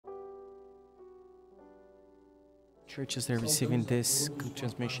churches that are receiving this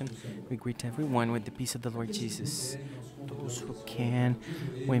transmission, we greet everyone with the peace of the Lord Jesus. Those who can,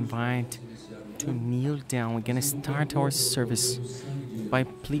 we invite to kneel down. We're going to start our service by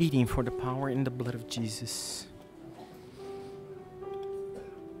pleading for the power in the blood of Jesus.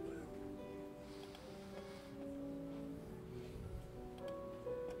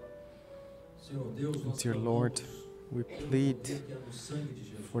 Dear Lord, we plead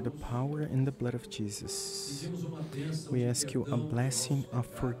for the power in the blood of Jesus. We ask you a blessing of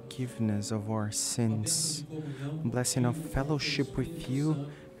forgiveness of our sins, a blessing of fellowship with you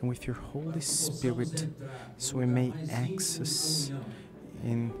and with your Holy Spirit, so we may access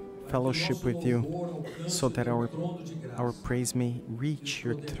in fellowship with you, so that our praise may reach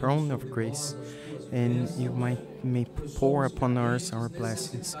your throne of grace, and you may pour upon us our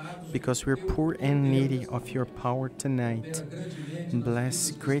blessings, because we're poor and needy of your power tonight.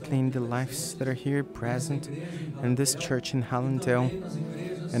 Bless greatly in the lives that are here present in this church in Hallandale,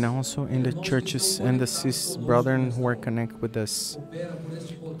 and also in the churches and the sis brethren who are connected with us.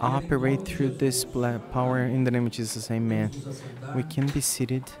 Operate through this power in the name of Jesus. Amen. We can be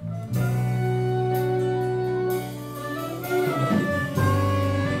seated.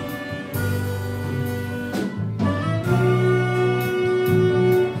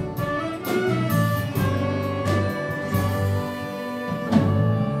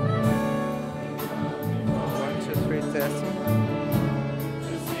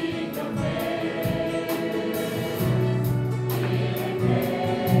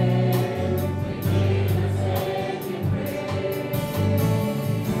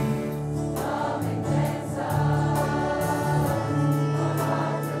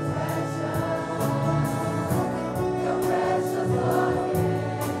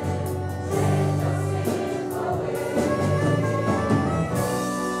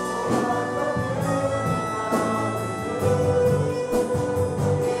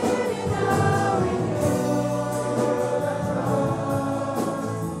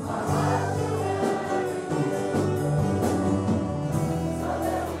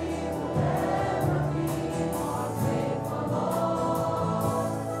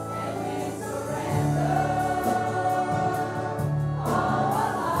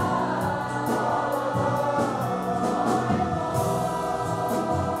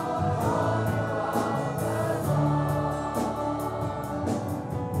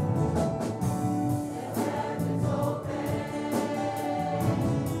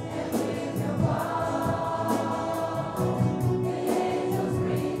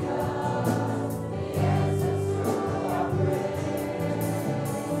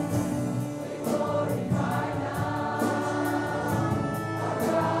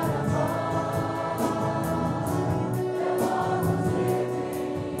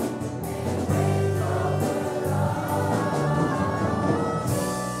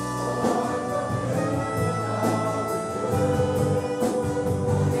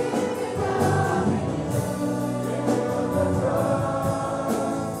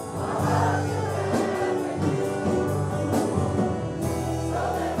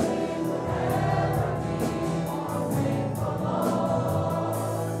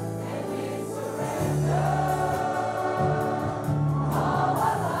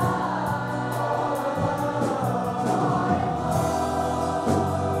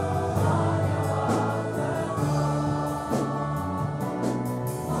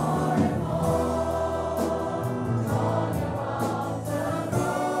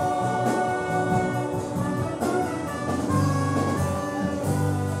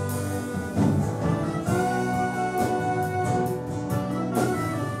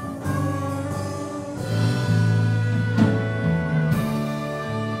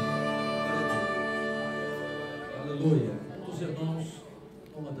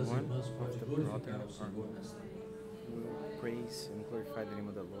 Praise and glorify the name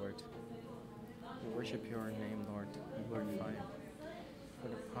of the Lord. We worship your name, Lord, and glorify you for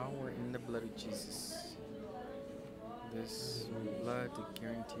the power in the blood of Jesus. This blood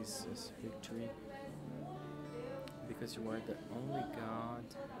guarantees us victory, because you are the only God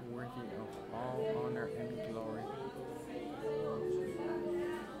worthy of all honor and glory.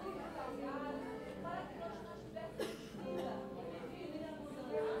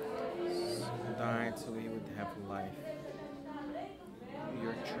 Died so we would have life.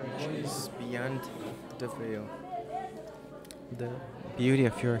 Your church is beyond the veil. The beauty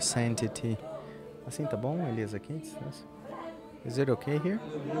of your sanctity. Assim tá bom, Elias, aqui? Is it okay here?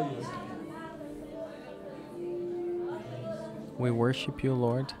 We worship you,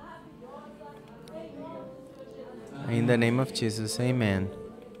 Lord. In the name of Jesus, amen.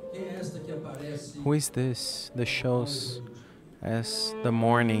 Who is this that shows as the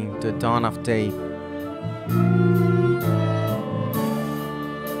morning, the dawn of day?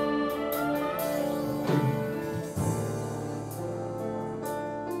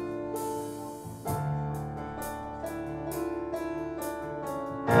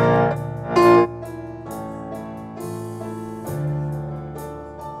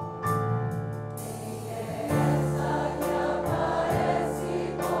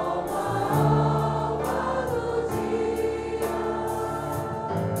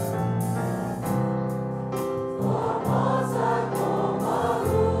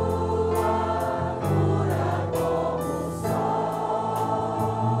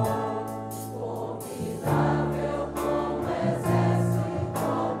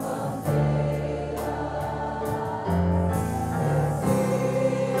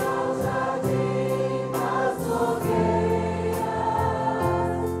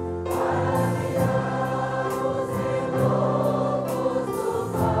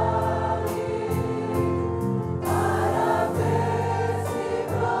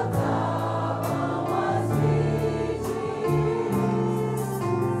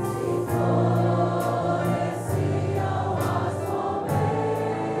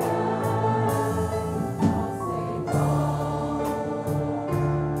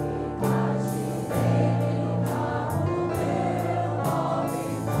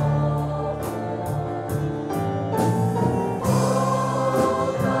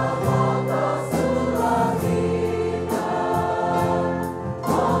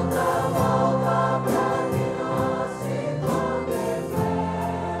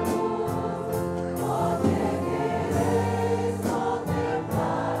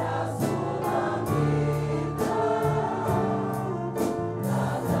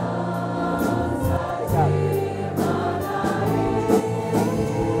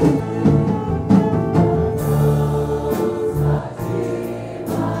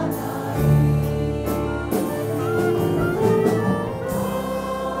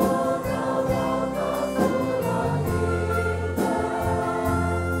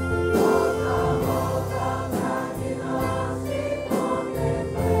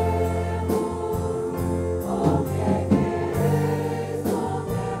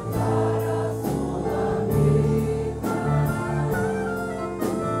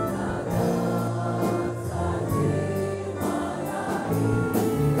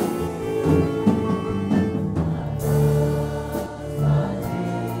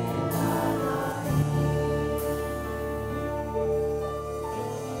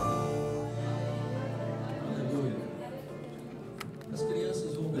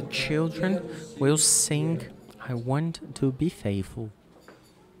 Children will sing, I want to be faithful.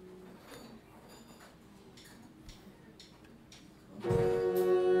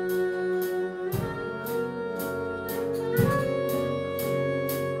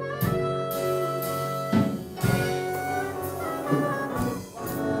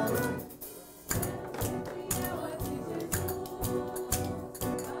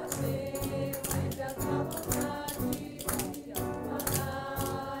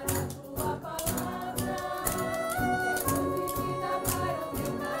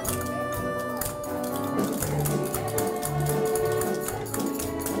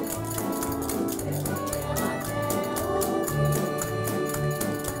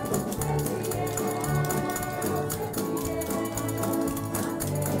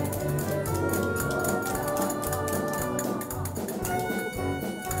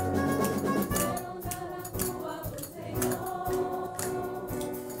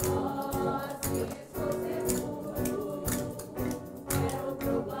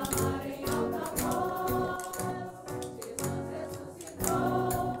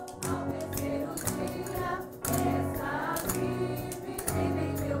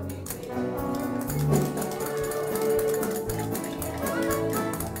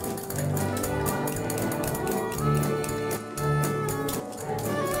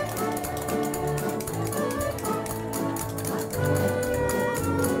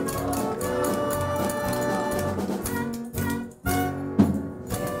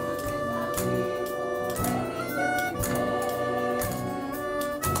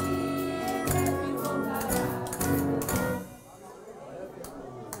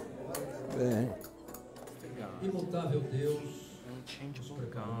 Imutável Deus, Unchangeable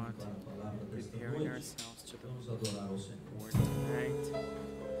God, preparing ourselves to vamos adorar ao Senhor. Word tonight.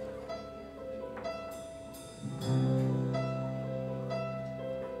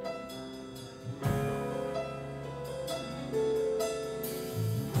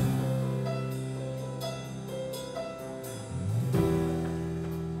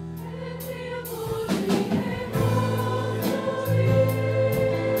 Thank you.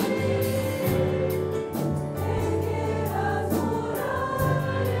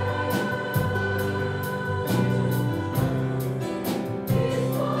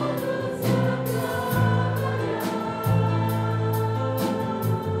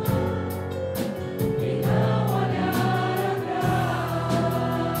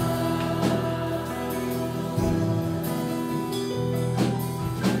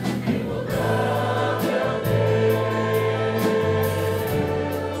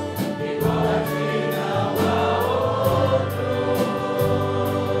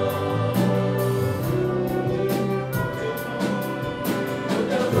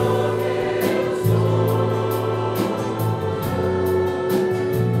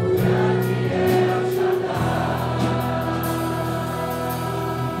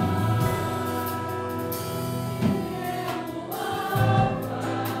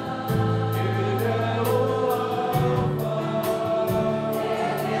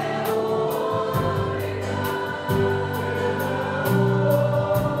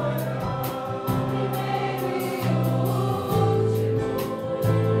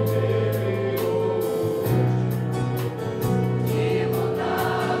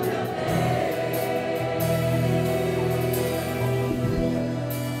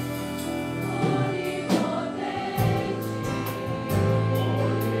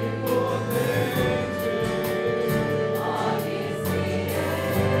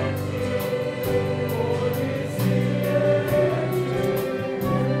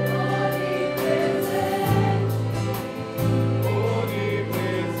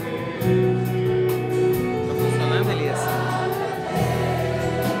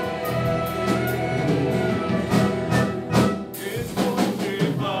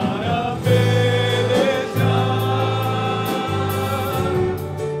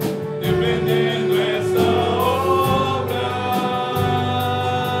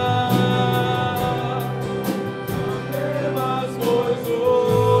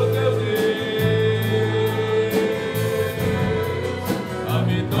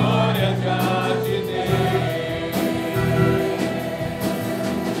 vitória já te dei.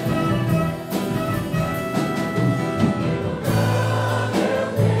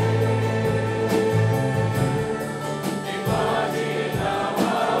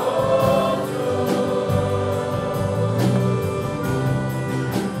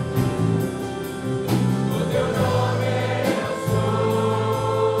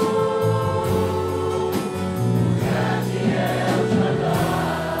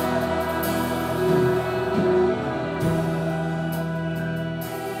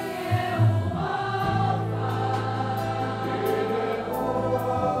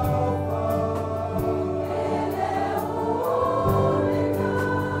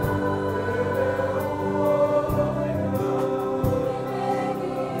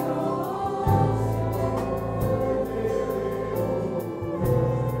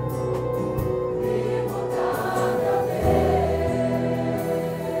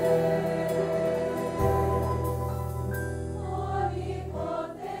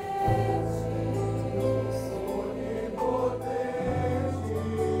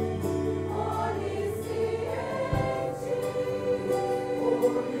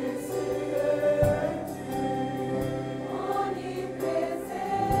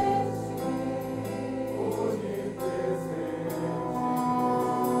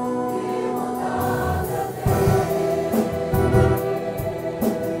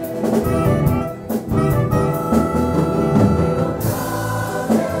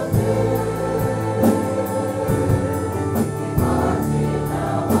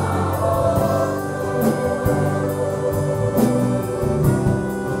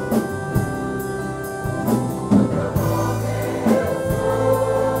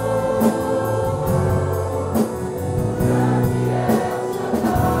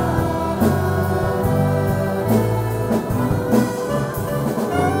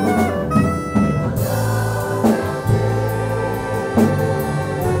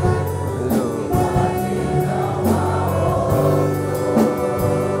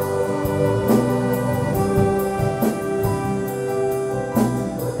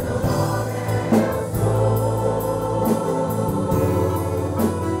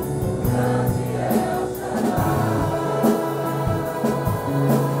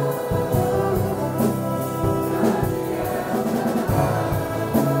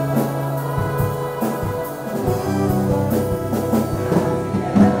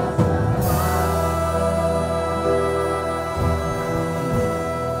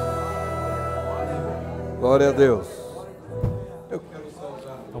 Glória a Deus.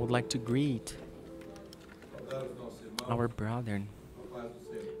 I would like to greet our brother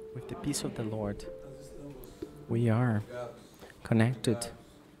with the peace of the Lord. We are connected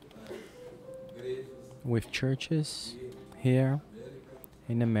with churches here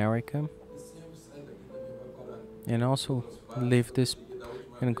in America, and also leave this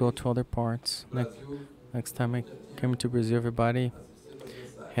and go to other parts. Next time I came to Brazil, everybody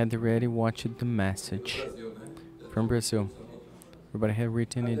had already watched the message from Brazil. Everybody had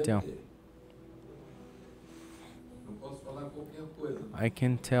written it down. I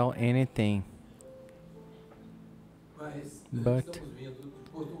can tell anything, but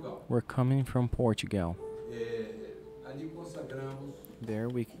we're coming from Portugal. There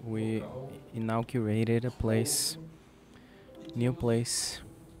we inaugurated a place, new place,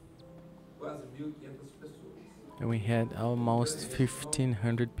 and we had almost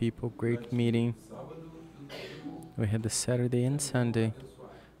 1,500 people. Great meeting. We had the Saturday and Sunday,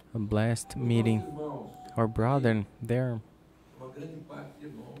 a blessed meeting. Our brother there,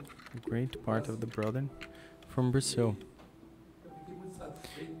 a great part of the brother from Brazil,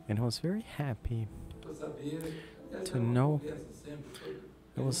 and I was very happy to know.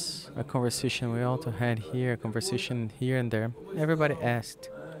 It was a conversation we also had here, a conversation here and there. Everybody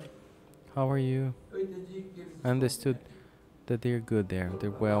asked, "How are you?" I understood that they're good there.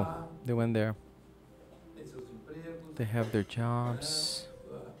 They're well. They went there. They have their jobs,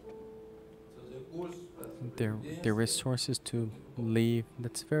 their resources to live.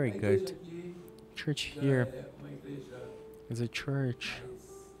 That's very good. Church here is a church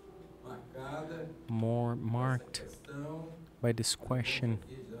more marked by this question.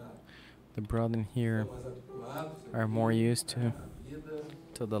 The brethren here are more used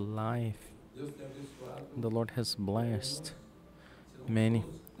to the life the Lord has blessed many,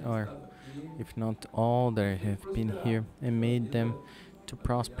 or if not all, that have been here and made them to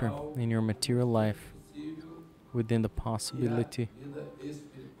prosper in your material life within the possibility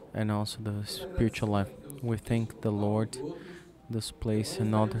and also the spiritual life. We thank the Lord, this place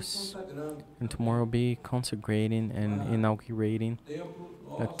and others And tomorrow will be consecrating and inaugurating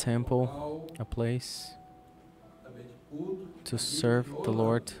a temple, a place to serve the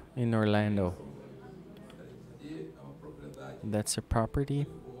Lord in Orlando. That's a property,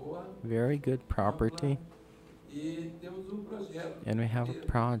 very good property. And we have a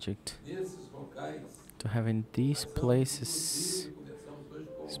project to have in these places.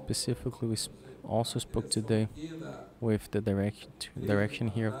 Specifically, we also spoke today with the direction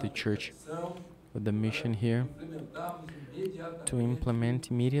here of the church, with the mission here, to implement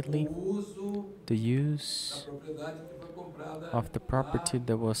immediately the use of the property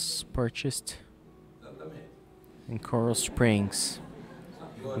that was purchased in Coral Springs,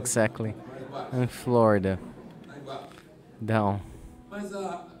 exactly, in Florida, down.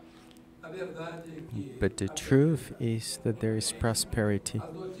 But the truth is that there is prosperity.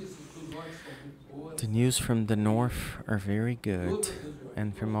 The news from the north are very good,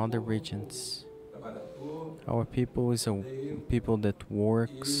 and from other regions. Our people is a people that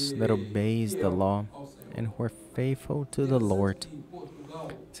works, that obeys the law, and who are faithful to the Lord.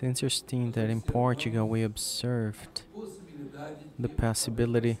 It's interesting that in Portugal we observed the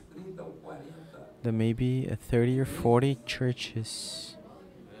possibility that maybe 30 or 40 churches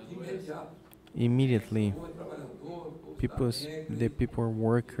immediately. The people are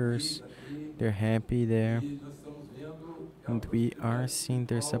workers, they're happy there, and we are seeing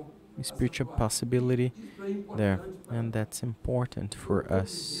there's a spiritual possibility there, and that's important for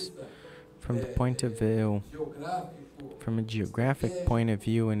us from the point of view, from a geographic point of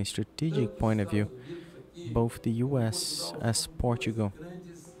view and a strategic point of view. Both the US as Portugal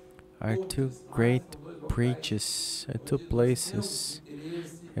are two great breaches, two places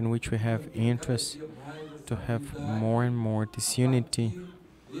in which we have interest to have more and more disunity.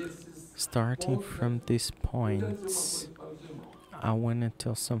 Starting from these points, I want to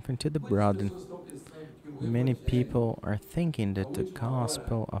tell something to the brother. Many people are thinking that the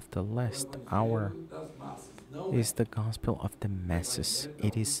gospel of the last hour is the gospel of the masses.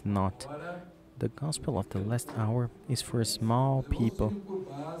 It is not. The gospel of the last hour is for small people.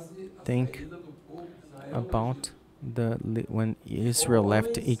 Think about when Israel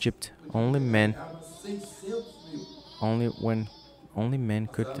left Egypt, only men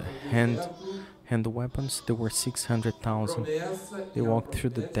could hand the weapons. There were 600,000. They walked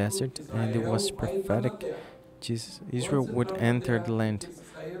through the desert, and it was prophetic. Israel would enter the land.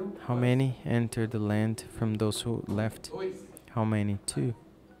 How many entered the land from those who left? How many? 2.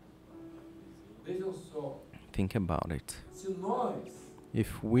 Think about it.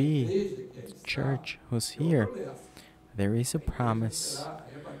 If we, church who's here, there is a promise.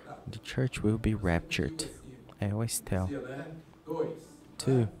 The church will be raptured. I always tell.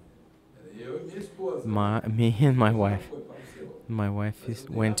 2. Me and my wife. My wife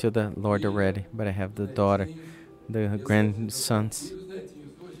went to the Lord already, but I have the daughter, the grandsons,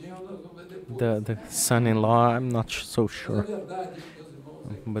 the son-in-law. I'm not so sure.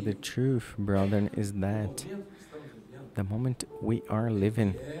 But the truth, brother, is that the moment we are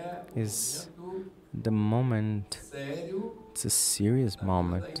living is the moment. It's a serious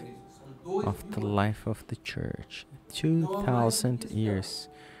moment of the life of the church. 2,000 years.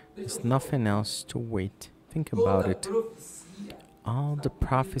 There's nothing else to wait. Think about it. All the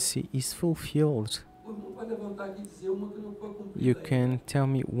prophecy is fulfilled. You can tell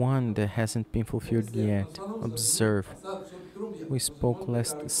me one that hasn't been fulfilled yet. Observe. We spoke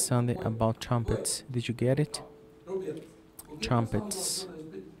last Sunday about trumpets. Did you get it? Trumpets.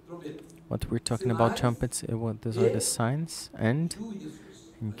 What we're talking about trumpets, those are the signs and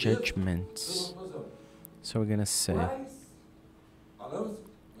judgments. So we're gonna say,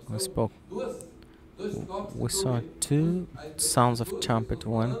 we saw 2 sounds of trumpet,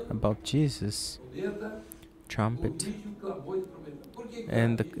 one about Jesus, trumpet,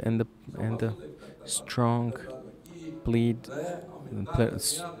 and the strong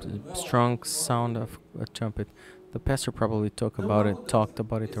strong sound of a trumpet. The pastor probably talked about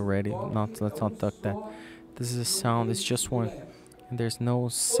it already. Let's not talk that. This is a sound. It's just one, and there's no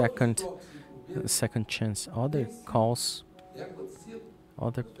second chance. Other calls.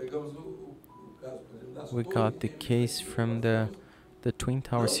 We got the case from the Twin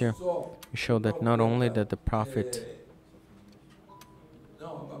Towers here. We show that not only that the prophet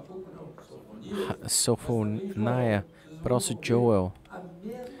Sophoniah, but also Joel,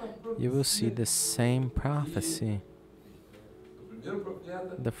 you will see the same prophecy.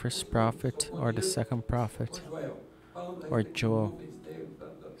 The first prophet or the second prophet or Joel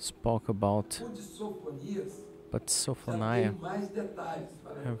spoke about, but Sophoniah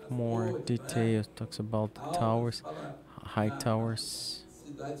have more details, talks about the towers, high towers,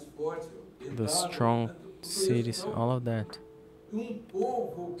 the strong cities, all of that.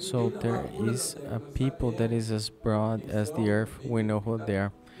 So there is a people that is as broad as the earth. We know who they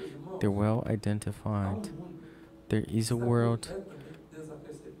are. They're well identified. There is a world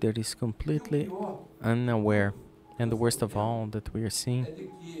that is completely unaware. And the worst of all that we are seeing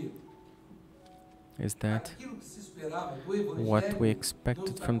is that what we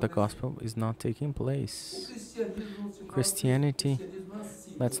expected from the gospel is not taking place. Christianity,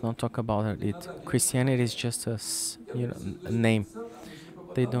 let's not talk about it. Christianity is just a name.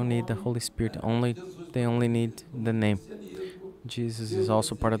 They don't need the Holy Spirit. They only need the name. Jesus is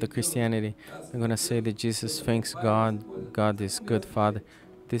also part of the Christianity. I'm gonna say that Jesus thanks God. God is good Father.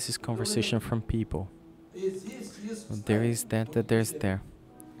 This is conversation from people. There is that there's there,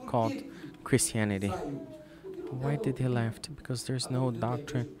 called Christianity. Why did he left? Because there's no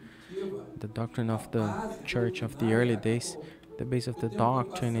doctrine. The doctrine of the church of the early days, the base of the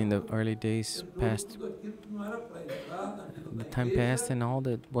doctrine in the early days passed. The time passed and all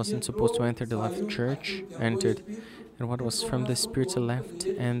that wasn't supposed to enter the left church entered. And what was from the spirits left,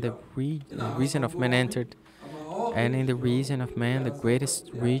 and the reason of man entered. And in the reason of man, the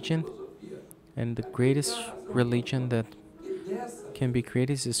greatest region and the greatest religion that can be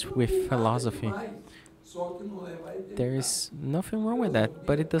created is with philosophy. There is nothing wrong with that,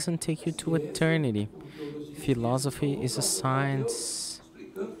 but it doesn't take you to eternity. Philosophy is a science.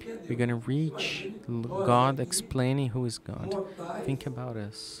 We're gonna reach God explaining who is God. Think about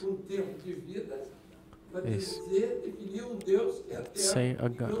us. Say a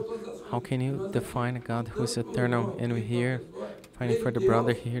God. How can you define a God who is eternal? And we're here fighting for the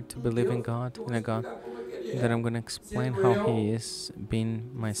brother here to believe in God, in a God that I'm gonna explain how He is,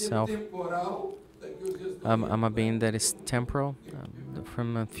 being myself. I'm a being that is temporal.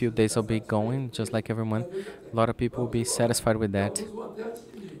 From a few days I'll be going, just like everyone. A lot of people will be satisfied with that.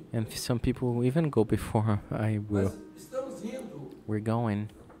 And some people will even go before I will. We're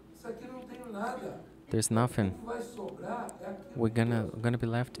going. There's nothing. We're gonna be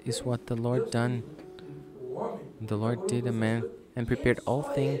left is what the Lord done. The Lord did a man and prepared all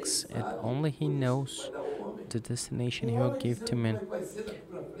things, and only He knows the destination He will give to man.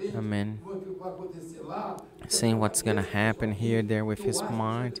 Amen. Saying what's gonna happen here, there with his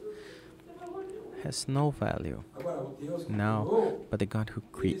mind has no value. No, but the God who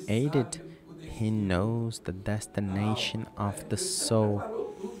created, He knows the destination of the soul.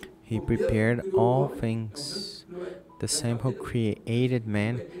 He prepared all things. The same who created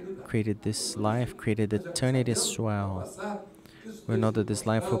man, created this life, created eternity as well. We know that this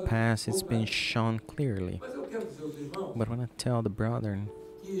life will pass, it's been shown clearly. But I want to tell the brethren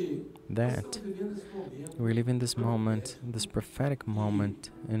that we live in this moment, this prophetic moment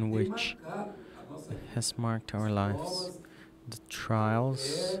in which has marked our lives. The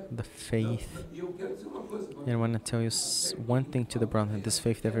trials, the faith. And I want to tell you one thing to the brother, this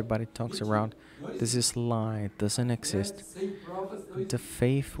faith that everybody talks around, this is lie, it doesn't exist. The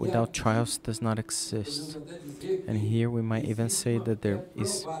faith without trials does not exist. And here we might even say that there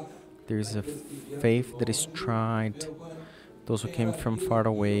is a faith that is tried. Those who came from far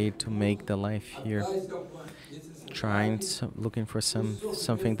away to make the life here, trying, looking for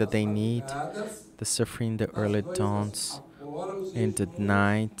something that they need, the suffering, the early dawns, in the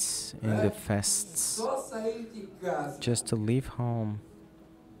nights, in the fasts, just to leave home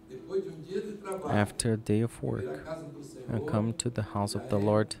after a day of work and come to the house of the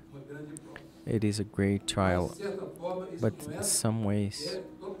Lord. It is a great trial, but in some ways,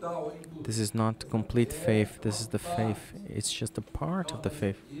 this is not complete faith, this is the faith, it's just a part of the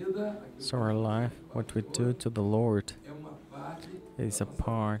faith. So our life, what we do to the Lord, is a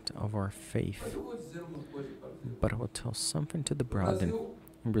part of our faith. But I will tell something to the brother.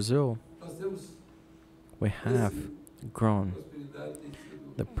 In Brazil, we have grown.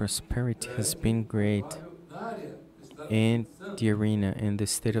 The prosperity has been great. In the arena, in the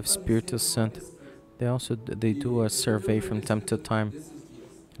state of Espírito Santo, they do a survey from time to time.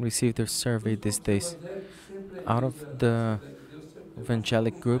 Receive their survey these days. Out of the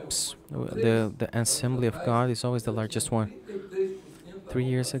evangelic groups, the Assembly of God is always the largest one. 3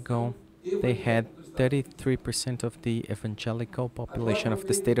 years ago, they had 33% of the evangelical population of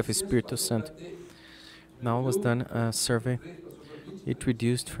the state of Espírito Santo. Now was done a survey. It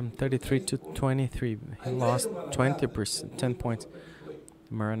reduced from 33 to 23. He lost 20%, 10 points.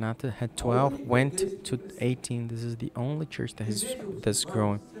 Maranatha had 12, went to 18. This is the only church that's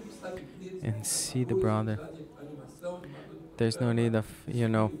growing. And see the brother. There's no need of,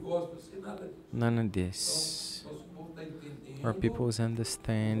 none of this. Our people is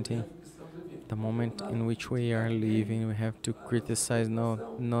understanding. the moment in which we are living, we have to criticize. No,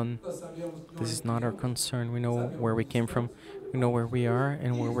 none. This is not our concern. We know where we came from, we know where we are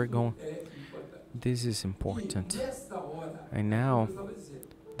and where we're going. This is important. And now,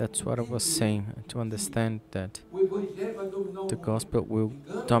 that's what I was saying, to understand that the gospel will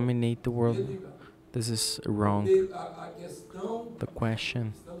dominate the world. This is wrong. The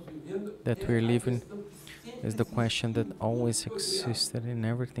question that we're living is the question that always existed in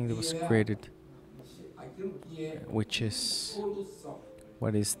everything that was created, which is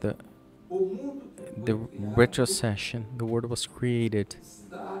what is the retrocession. The world was created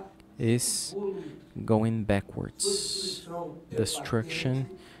is going backwards. Destruction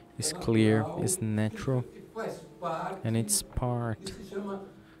is clear, is natural, and its part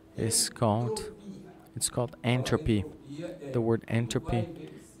is called entropy. The word entropy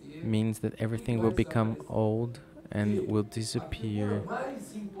means that everything will become old and will disappear.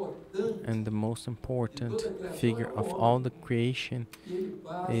 And the most important figure of all the creation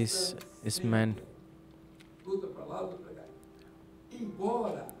is man.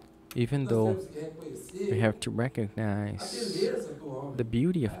 Even though we have to recognize the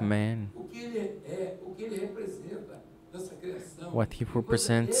beauty of man, what he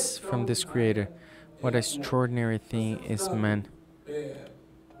represents from this creator, what extraordinary thing is man.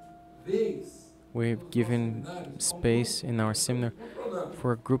 We've given space in our seminar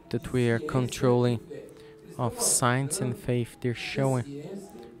for a group that we are controlling of science and faith. They're showing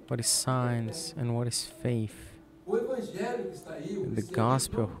what is science and what is faith. The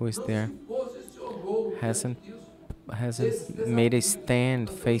gospel who is there hasn't made a stand,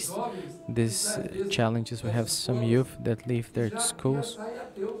 faced these challenges. We have some youth that leave their schools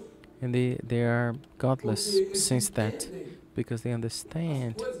and they are godless since that, because they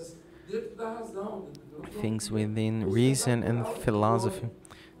understand things within reason and philosophy.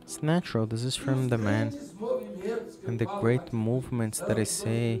 It's natural, this is from the man. And the great movements that I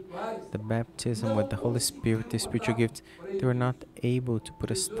say, the baptism with the Holy Spirit, the spiritual gifts, they were not able to put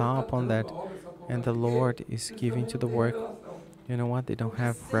a stop on that. And the Lord is giving to the work. You know what? They don't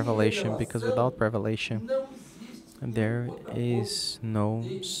have revelation, because without revelation, there is no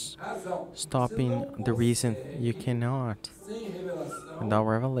stopping the reason. You cannot, without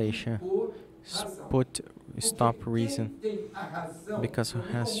revelation, stop reason, because who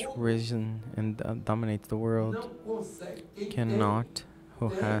has reason and dominates the world cannot. Who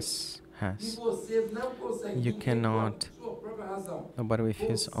has. You cannot. Nobody with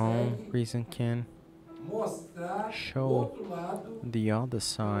his own reason can show the other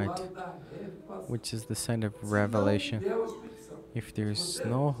side, which is the side of revelation. If there is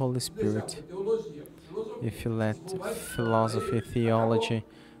no Holy Spirit, if you let philosophy, theology,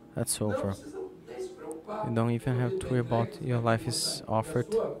 that's over. You don't even have to worry about your life is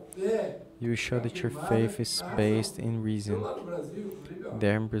offered. You show that your faith is based in reason.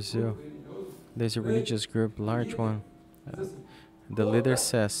 There in Brazil, there's a religious group, large one. The leader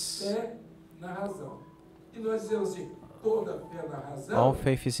says, all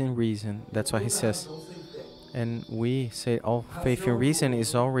faith is in reason. That's what he says. And we say all faith in reason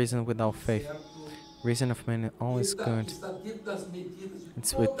is all reason without faith. Reason of man is always good.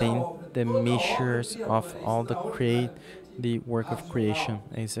 It's within the measures of all the work of creation.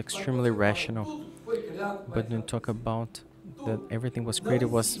 It's extremely rational. But when we talk about that everything was created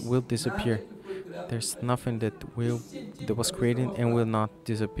will disappear. There's nothing that was created and will not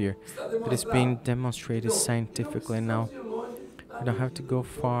disappear. That is being demonstrated scientifically now. You don't have to go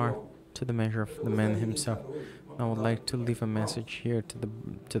far to the measure of the man himself. I would like to leave a message here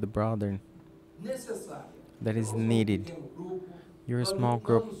to the brother that is needed. You're a small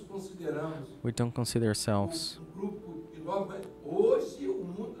group. We don't consider ourselves.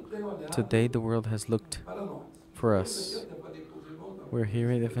 Today the world has looked for us. We're here.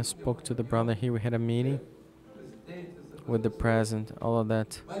 We even spoke to the brother here. We had a meeting with the president, all of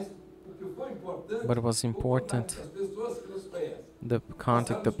that. But it was important, the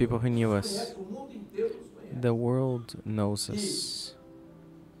contact of people who knew us. The world knows us.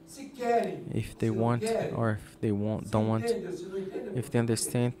 If they want or if they don't want, if they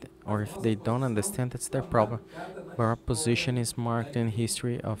understand or if they don't understand, that's their problem. But our position is marked in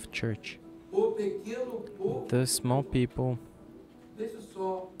history of church. The small people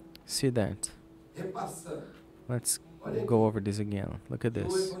see that. Let's go over this again. Look at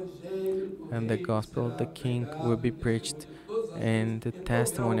this. And the gospel of the King will be preached, and the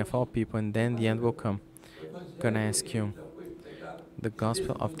testimony of all people, and then the end will come. I'm gonna ask you. The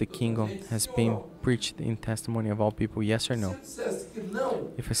gospel of the kingdom has been preached in testimony of all people, yes or no?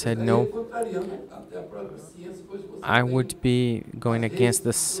 If I said no, I would be going against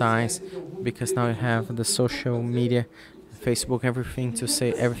the science, because now you have the social media, Facebook, everything to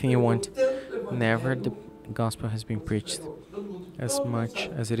say everything you want. Never the gospel has been preached as much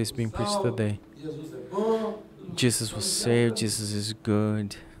as it is being preached today. Jesus was saved, Jesus is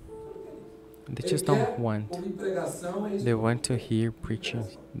good. They just don't want. They want to hear preaching.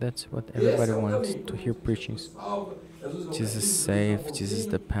 That's what everybody wants, to hear preachings. Jesus saved, Jesus is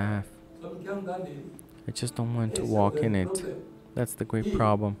the path. I just don't want to walk in it. That's the great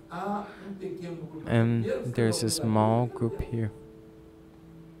problem. And there's a small group here.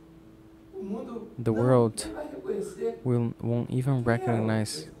 The world won't even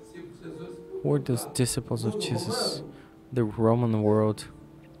recognize who are those disciples of Jesus. The Roman world.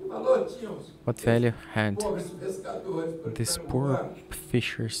 What value had these poor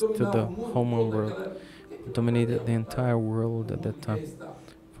fishers to the Roman world? Dominated the entire world at that time.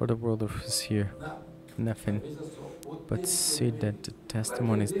 For the world was here, nothing. But see that the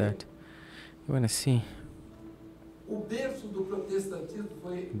testimony is that you want to see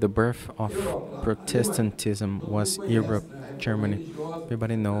the birth of Protestantism was Europe, Germany.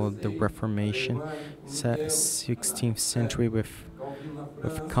 Everybody knows the Reformation, 16th century with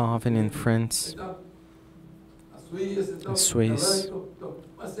Calvin in France, Swiss,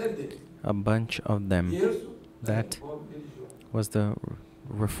 a bunch of them. That was the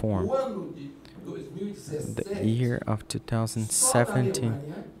reform. The year of 2017,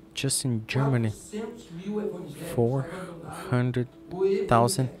 just in Germany,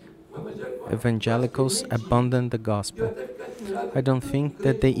 400,000 evangelicals abandoned the gospel. I don't think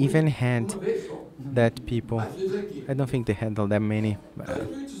that they even had that people. I don't think they had all that many.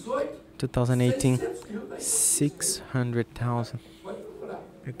 2018, 600,000.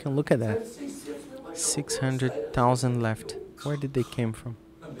 You can look at that. 600,000 left. Where did they came from?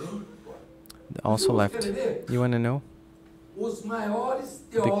 They also left. You want to know?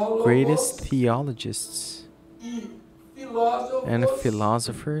 The greatest theologians and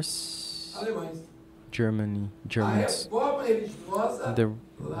philosophers, Germans. The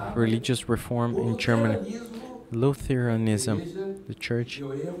religious reform in Germany, Lutheranism, the church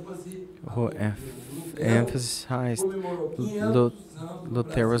who emphasized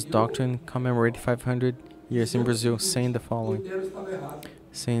Luther's doctrine, commemorated 500 years in Brazil, saying the following,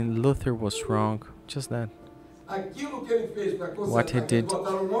 saying Luther was wrong, just that. What he did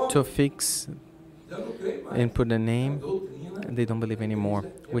to fix and put a name, they don't believe anymore.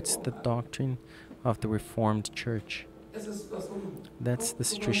 What's the doctrine of the Reformed Church? That's the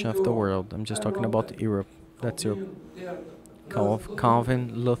situation of the world. I'm just talking about Europe. That's Europe.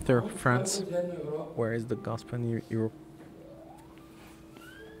 Calvin, Luther, France. Where is the gospel in Europe?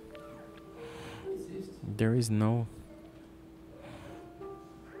 There is no.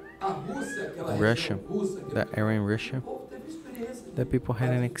 Russia, that era in Russia, the people had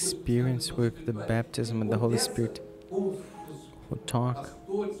an experience with the baptism of the Holy Spirit. Who talk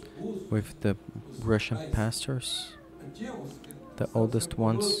with the Russian pastors, the oldest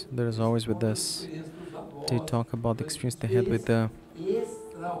ones that is always with us. They talk about the experience they had with the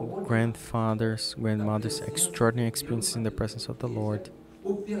grandmothers, extraordinary experiences in the presence of the Lord.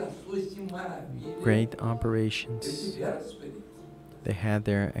 Great operations. They had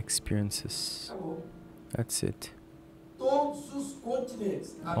their experiences. That's it. All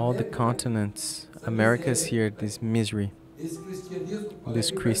the continents. America is here, this misery. This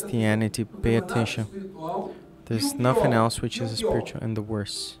Christianity, pay attention. There's nothing else which is spiritual and the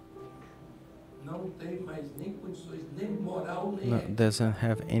worse. No, doesn't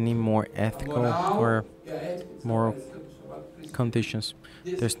have any more ethical or moral conditions.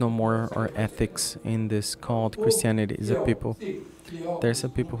 There's no moral or ethics in this called Christianity. It's a people. There's a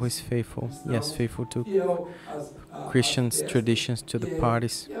people who is faithful. Yes, faithful to Christians' traditions, to the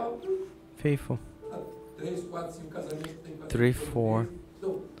parties. Faithful. 3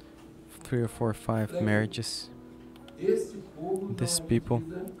 or 4, 5 marriages. This people,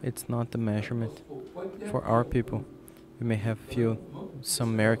 it's not the measurement. For our people, we may have some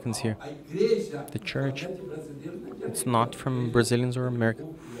Americans here. The church, it's not from Brazilians or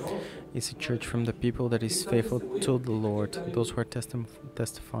Americans. It's a church from the people that is faithful to the Lord, those who are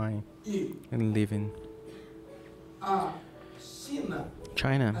testifying and living.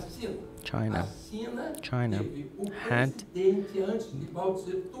 China had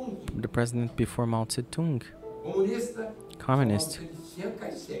the president before Mao Zedong, communist,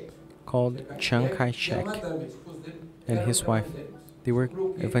 called Chiang Kai-shek, and his wife. They were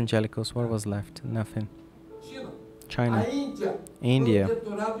evangelicals. What was left? Nothing. China, India.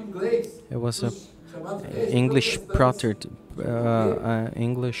 It was a English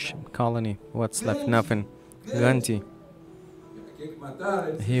English colony. What's left? Nothing. Gandhi,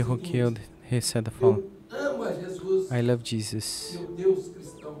 he who killed, he said the following: I love Jesus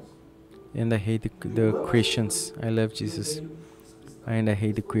and I hate the Christians. I love Jesus and I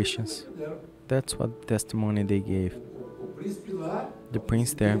hate the Christians. That's what testimony they gave. The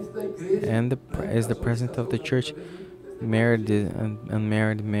prince there, and as the president of the church, married,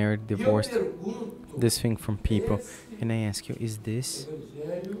 unmarried, married, divorced. This thing from people. And I ask you, is this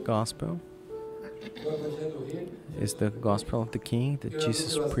gospel? Is the gospel of the King that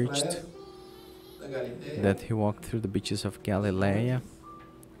Jesus preached? That he walked through the beaches of Galilee,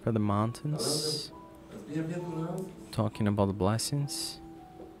 for the mountains, talking about the blessings.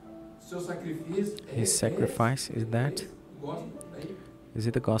 His sacrifice, is that? Is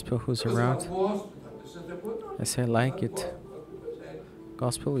it the gospel who's around? I say I like it.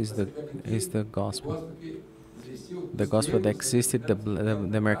 Gospel is the gospel. The gospel that existed,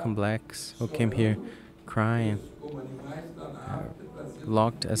 the American blacks who came here crying,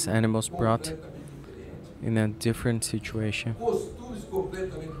 locked as animals, brought in a different situation.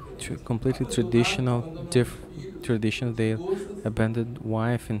 Completely traditional, they abandoned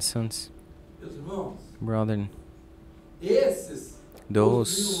wife and sons. Brother,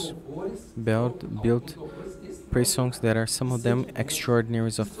 those built praise songs that are some of them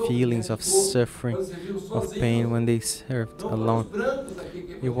extraordinaries of feelings, of suffering, of pain when they served alone.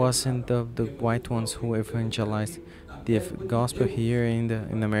 It wasn't the white ones who evangelized. The gospel here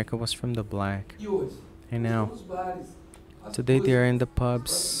in America was from the black. And now, today they are in the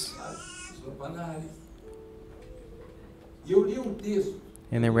pubs.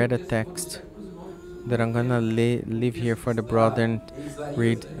 And I read a text that I'm gonna leave here for the brother and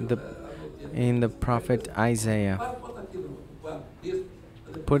read in the prophet Isaiah.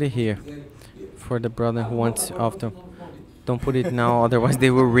 Put it here for the brother who wants often. Don't put it now, otherwise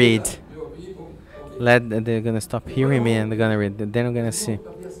they will read. They're gonna stop hearing me and they're gonna read. Then I'm gonna see,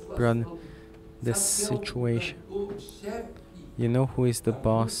 brother, the situation. You know who is the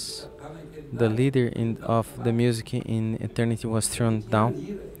boss? The leader of the music in eternity was thrown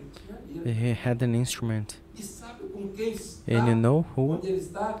down. He had an instrument. And you know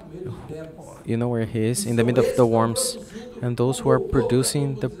you know where he is? In the middle of the worms. And those who are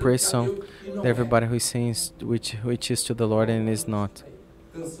producing the praise song, everybody who is saying which is to the Lord and is not.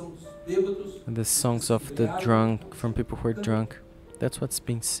 The songs of the drunk, from people who are drunk. That's what's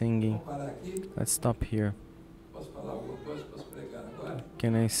been singing. Let's stop here.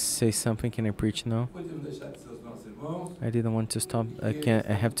 Can I say something? Can I preach now? I didn't want to stop. I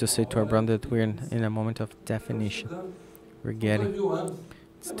have to say to our brother that we're in a moment of definition. We're getting.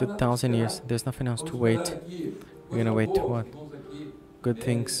 It's 2,000 years. There's nothing else to wait. We're gonna wait to what? Good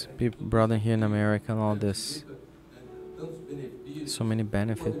things, brother here in America and all this. So many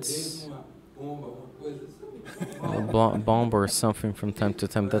benefits. A bomb or something from time to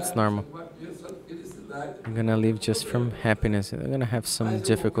time. That's normal. I'm gonna live just from happiness. I'm gonna have some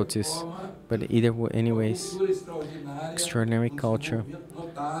difficulties, but anyways, extraordinary culture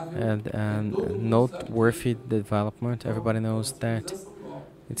and noteworthy development. Everybody knows that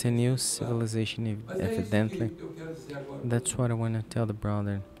it's a new civilization, evidently. That's what I want to tell the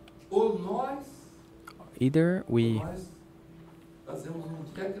brother. Either we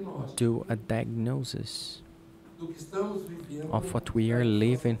do a diagnosis of what we are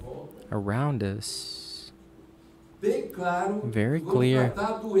living around us, very clear,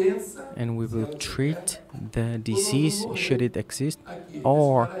 and we will treat the disease should it exist,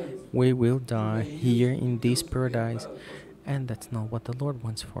 or we will die here in this paradise. And that's not what the Lord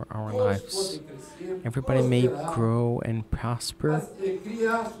wants for our lives. Everybody may grow and prosper,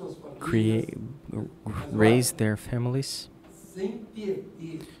 raise their families,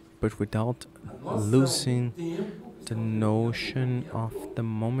 but without losing the notion of the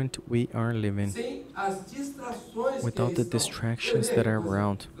moment we are living, without the distractions that are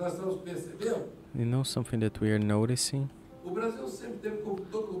around. You know something that we are noticing?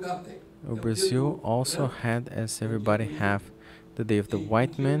 Brazil also had, as everybody have, the day of the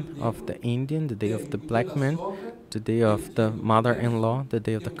white man, of the Indian, the day of the black man, the day of the mother-in-law, the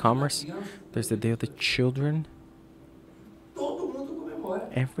day of the commerce. There's the day of the children.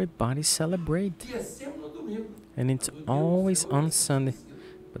 Everybody celebrate. And it's always on Sunday.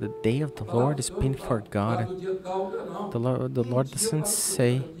 But the day of the Lord is being forgotten. The Lord doesn't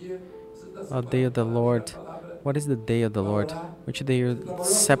say a day of the Lord. What is the day of the Lord? Which day you're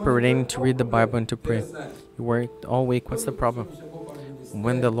separating to read the Bible and to pray? You worked all week. What's the problem?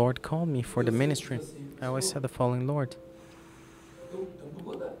 When the Lord called me for the ministry, I always said the following, Lord,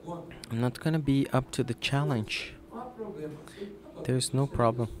 I'm not going to be up to the challenge. There's no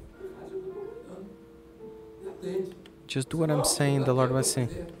problem. Just do what I'm saying, the Lord was saying.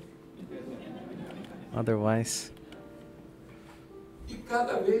 Otherwise.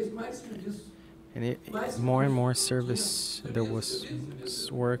 And more and more service, there was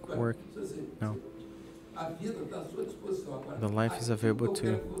work. No. The life is available to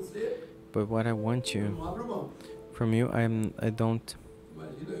you. But what I want from you, I don't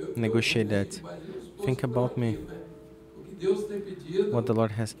negotiate that. Think about me. What the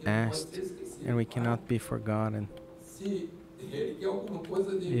Lord has asked, and we cannot be forgotten.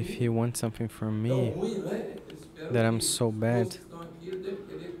 If He wants something from me that I'm so bad,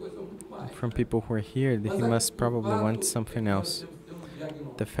 from people who are here, that He must probably want something else.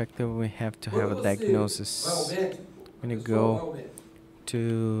 The fact that we have to have a diagnosis when you go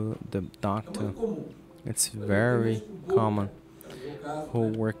to the doctor, it's very common. Who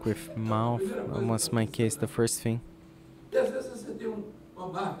work with mouth, what's my case, the first thing.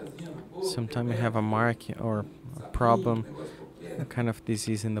 Sometimes you have a mark or a problem, a kind of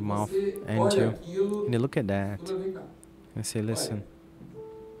disease in the mouth, and you look at that and say, listen,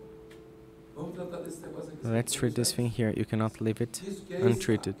 let's treat this thing here. You cannot leave it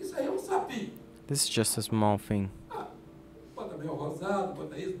untreated. This is just a small thing.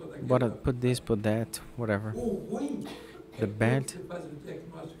 But put this, put that, whatever. The bad,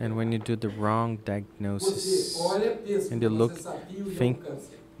 and when you do the wrong diagnosis, and you think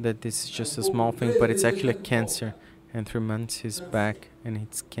that this is just a small thing, but it's actually a cancer, and 3 months he's back and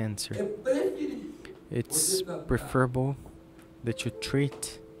it's cancer. It's preferable that you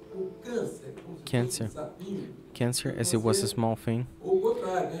treat cancer as it was a small thing,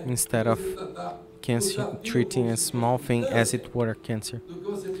 instead of treating a small thing as it were cancer,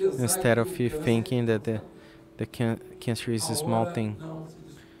 instead of you thinking that the cancer is a small thing.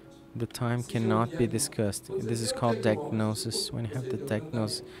 The time cannot be discussed. This is called diagnosis. When you have the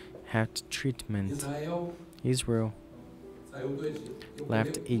diagnosis, have the treatment. Israel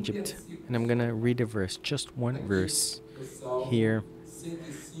left Egypt. And I'm going to read a verse, just one verse, here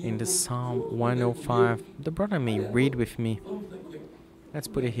in the Psalm 105. The brother may read with me. Let's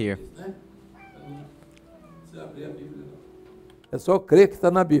put it here. É só crer que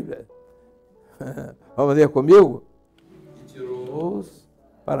está na Bíblia. Vamos ler comigo? E tirou-os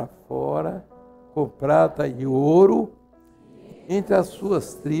para fora com prata e ouro, entre as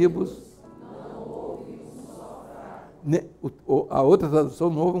suas tribos. A outra tradução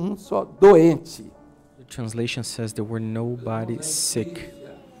não houve um só doente. The translation says there were nobody sick.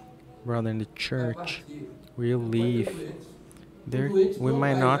 Rather, in the church, we live. We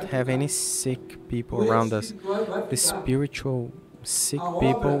might not have any sick people around us. The spiritual sick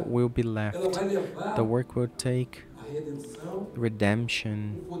people will be left. The work will take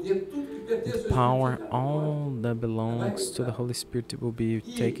redemption, the power, all that belongs to the Holy Spirit will be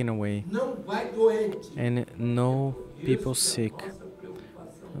taken away. And no people sick.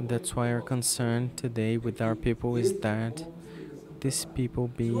 And that's why our concern today with our people is that these people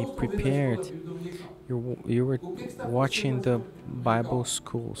be prepared. You were watching the Bible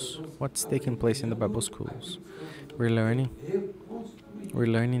schools. What's taking place in the Bible schools? We're learning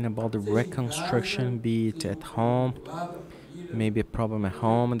about the reconstruction, be it at home, maybe a problem at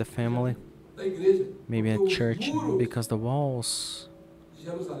home in the family, maybe at church, because the walls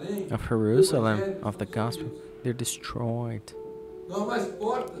of Jerusalem, of the gospel, they're destroyed.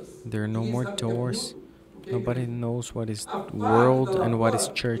 There are no more doors. Nobody knows what is world and what is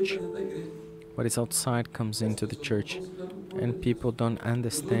church. What is outside comes into the church, and people don't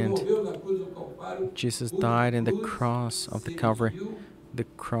understand. Jesus died in the cross of the Calvary. The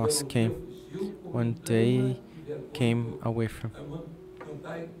cross came. One day came away from.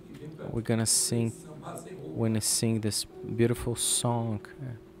 We're gonna sing this beautiful song,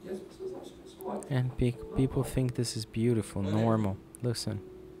 and people think this is beautiful, normal. Listen.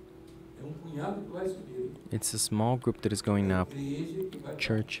 It's a small group that is going up.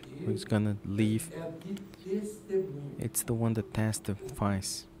 Church who's gonna leave. It's the one that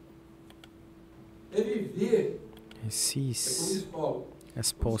testifies. He sees,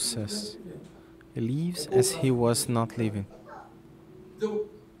 as Paul says. He leaves as he was not living.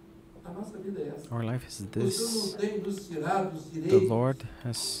 Our life is this.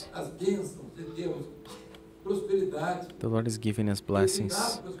 The Lord is giving us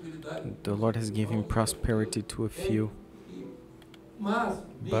blessings. The Lord has given prosperity to a few.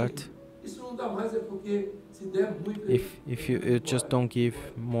 But if you just don't give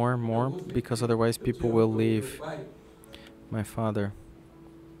more and more, because otherwise people will leave. My father,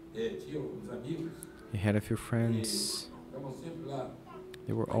 He had a few friends. Estavam sempre lá.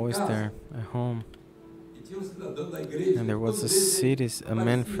 They were always there at home. E tinha um cidadão da igreja. And there was Todos a eles city, a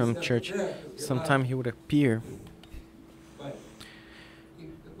man apareciam from em church. certas épocas, sei lá. Sometime he would appear. Pai, o que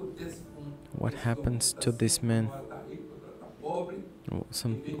acontece com What esse happens homem? to this man? Uma hora tá rico, outra tá pobre.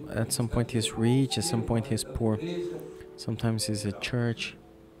 At some point he's rich, at some point he's Ele poor. é da igreja, Sometimes he's a church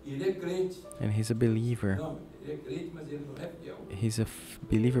e ele é crente. and he's a believer. Não, ele é crente, mas ele não é fiel. He's a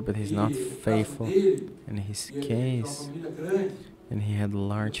believer, but he's not E o caso faithful. dele, In his ele tinha uma case, família grande, and he had a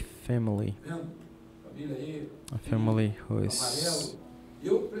large family, vendo? Família aí, a family who amarelo. is. E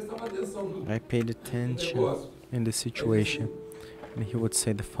eu prestava atenção no I paid attention negócio. in the situation, and he would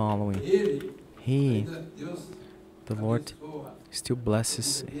say the following: Ele, He, ainda Deus the Lord, abençoa, still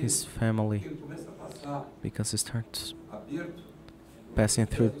blesses his family porque ele começa a passar because he starts aperto. passing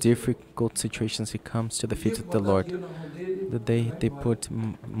through difficult situations. He comes to the feet of the Lord. The day they put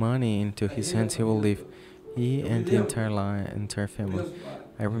money into his hands, he will leave. He and the entire family.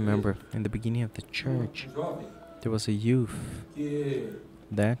 I remember in the beginning of the church, Jovem there was a youth que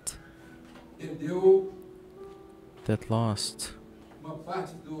that perdeu lost uma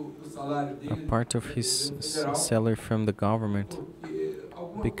parte do salário a dele part of do his governo federal, salary from the government porque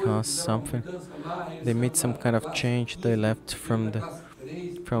alguma because coisa, something fizeram uma mudança lá, eles they made saíram some da kind of classe change. They 15, left from the classe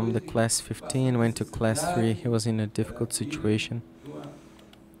 3, from the depois class 15, went to class 3. He was in a difficult situation.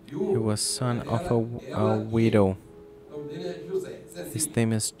 He was son of a widow. O nome dele é José. His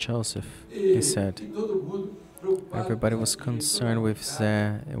name is Joseph, he said. E todo mundo preocupado Everybody com was ele, concerned with toda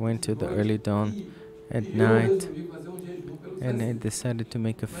Zé. He went to the early dawn E at eu night, resolvi fazer jejum pelo and he Zezé. decided to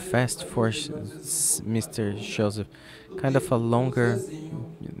make a fast for Mr. Joseph, kind of a longer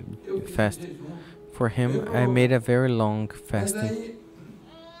Eu fiz fast. jejum. For him, I made a very long Mas fasting. aí,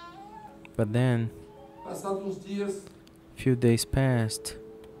 But then, passados uns dias, few days passed.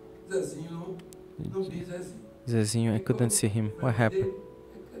 Zezinho, não vi Zezinho. Zezinho, I couldn't see him. What happened?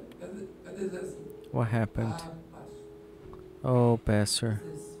 Cadê Zezinho? What happened? Pastor, Oh, Pastor,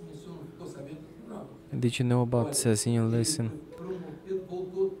 Zezinho, o senhor não ficou sabendo? Não. did you know about Zezinho? Ele Listen, foi promovido,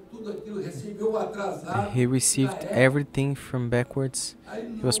 voltou tudo aquilo, recebeu atrasado. he received everything from backwards. Aí,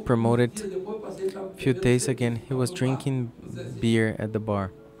 He was não, promoted. dias depois, passei, tava Few bebendo days cerveja, again, he was tava no bar, drinking o Zezinho. beer at the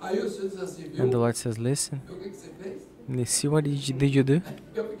bar. Aí o senhor disse assim, viu? And the Lord says, listen, Viu o que que você fez? you see what did you do?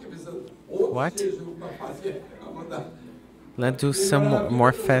 Eu fiquei pensando, outro What? jejum para fazer, para mudar. Let's do some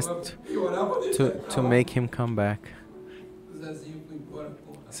more fast to make him come back. O Zezinho foi embora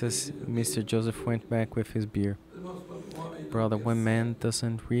com a Says cerveja Mr. Joseph went back with his beer. dele. Irmãos, quando o homem não Brother, when percebe man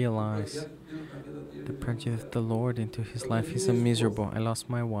doesn't o realize projeto de Deus na vida dele, the ele project não of the Lord into his life, he's a miserable. I lost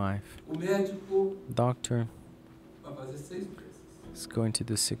my wife. O médico Doctor vai fazer 6 meses. is going to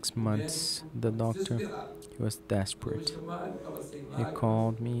do 6 months. The doctor, Desesperado. he was Foi me desperate. chamar, ele estava sem He lágrimas.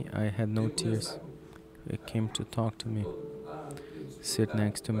 called me. I had no Veio tears. conversar comigo. He came to talk to me, Todo lado, Deus, sit cuidado.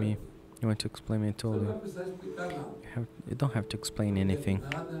 next to me. He went to explain me. I Você told não vai him, precisar explicar nada. you don't have to explain Não deve anything.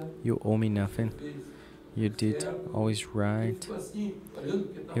 nada, You owe me nothing. fez You did certo. always Ele right. ficou assim, olhando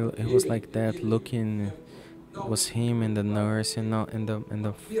porque He, estava he was ele, like that, ele, looking. It was him and the nurse and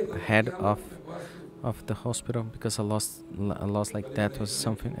the head of the hospital, because a loss like that was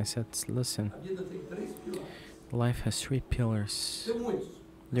something. I said, listen, A vida tem 3 pilares. life has 3 pillars. Tem muitos.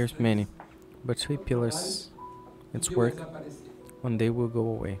 There's many, but 3 pillars. It's Que work. vai desaparecer. One day will go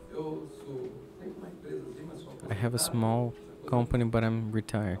away. Eu tenho uma empresa, tenho uma só I have a small company, but I'm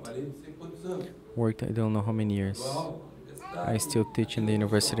retired. Trabalhei não sei quantos anos. Worked I don't know how many years. Dou aula na universidade. I still teach in the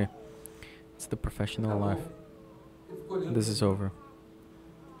university. It's the professional Acabou. life. Eu fico olhando This is over.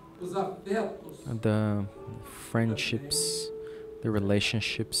 os afetos. The friendships, the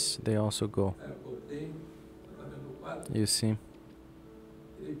relationships, they also go. Eu voltei, eu estava vendo o quadro, You see,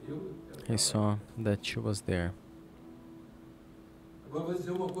 ele viu. he saw that she was there. Agora eu vou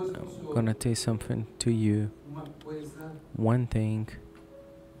dizer uma coisa para o I'm senhor. gonna tell you something to you. Uma coisa One thing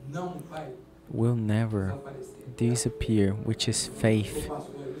não vai will never desaparecer. disappear, which is faith. Eu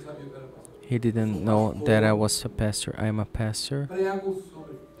pastor, eu não sabia que eu era pastor. He didn't know that I was a pastor. I'm a pastor. Prego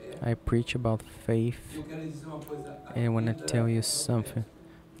sobre fé. I preach about faith. Eu quero dizer uma coisa. A And I want to vida tell you é something.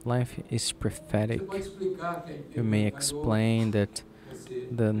 Life is Você prophetic. pode explicar que a You may enfermeira falhou, explain that você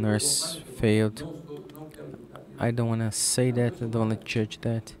the nurse failed. Não quero julgar ninguém. I don't want to say that. I don't want to judge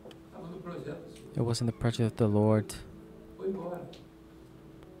that. Estava no projeto, senhor. It wasn't the project of the Lord. Foi embora.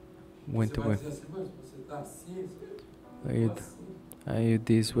 Went Você vai away. dizer assim, mas você está assim, Are you, assim, are you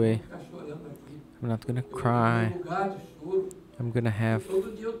this way? ficar chorando aqui. I'm not gonna Eu tenho cry. um lugar de choro. I'm gonna have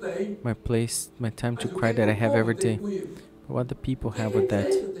Todo dia eu tenho. my place, my time to Mas o cry que that I o have povo every tem day. com isso? What the people O que have a with that?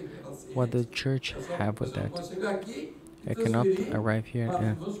 igreja tem com ela, What the ciência? church Eu só- have eu with só that? posso chegar aqui e I cannot transferir arrive here para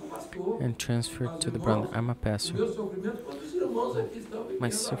and os meus and transferred to the brother. I'm a pastor. My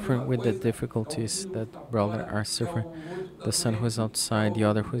suffering with the difficulties that brother are suffering. The son who is outside, the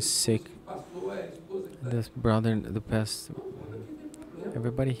other who is sick. This brother, the past.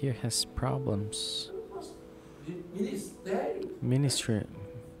 Everybody here has problems. Ministry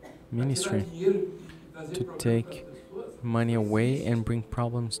to take money away and bring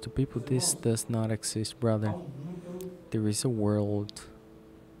problems to people. This does not exist, brother. There is a world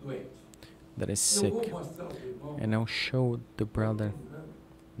that is sick. And I'll show the brother,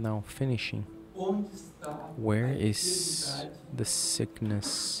 now finishing, where is the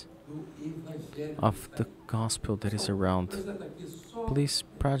sickness of the gospel that is around. Please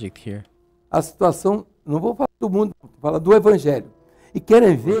project here. A situação, não vou falar do mundo, vou falar do evangelho. E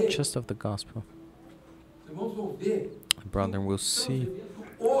querem ver, Just of the gospel. Brother will see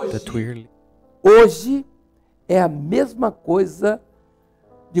that we're hoje é a mesma coisa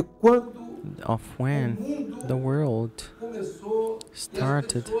de quando of when the world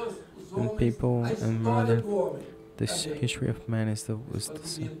started and people and brother, this history of man is the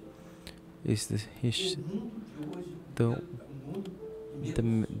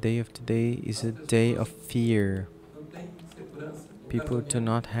day of today is a day of fear. People do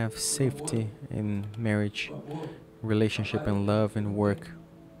not have safety in marriage, relationship and love and work.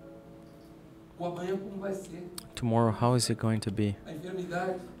 Tomorrow, how is it going to be?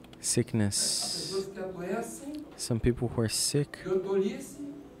 Sickness. Some people who are sick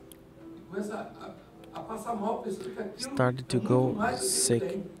started to go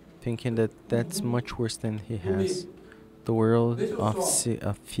sick, thinking that that's much worse than he has. The world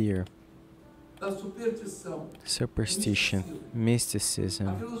of fear, superstition,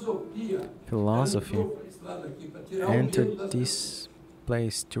 mysticism, philosophy entered this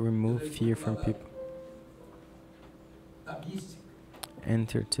place to remove fear from people.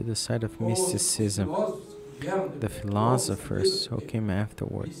 Enter to the side of mysticism. The philosophers who came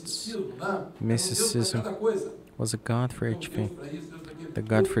afterwards. Mysticism was a god for each thing. The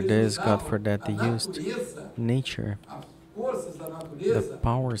god for this, god for that. They used nature, the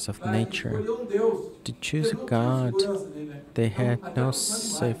powers of nature, to choose a god. They had no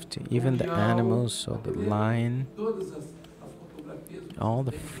safety. Even the animals or the lion, all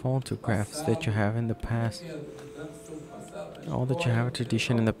the photographs that you have in the past, all that you have a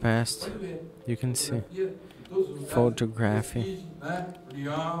tradition in the past, you can see photography,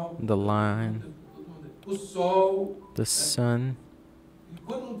 the lion, the sun,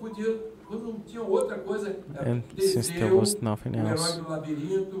 and since there was nothing else,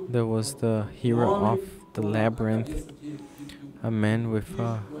 there was the hero of the labyrinth, a man with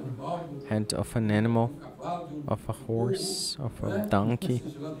a head of an animal, of a horse, of a donkey,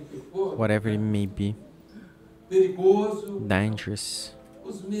 whatever it may be. Dangerous.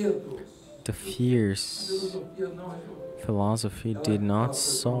 The fears. Philosophy did not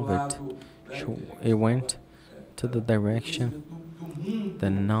solve it. It went to the direction, the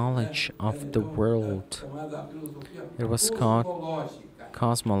knowledge of the world. It was called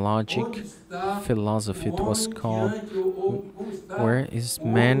cosmologic philosophy. It was called where is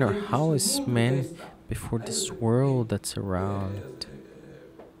man, or how is man before this world that's around.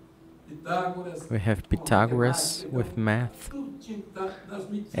 We have Pythagoras with math.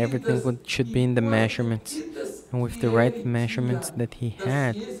 Everything should be in the measurements. And with the right measurements that he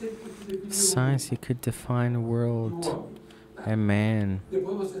had, science, he could define a world and man.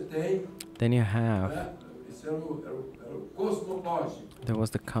 Then you have, there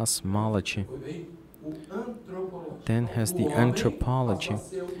was the cosmology. Then has the anthropology.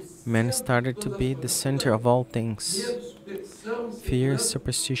 Man started to be the center of all things. Fear,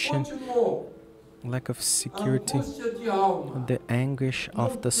 superstition, lack of security, the anguish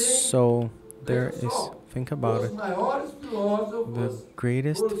of the soul. There is, think about it, the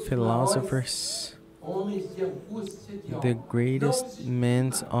greatest philosophers, the greatest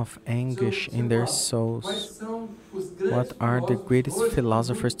men of anguish in their souls. What are the greatest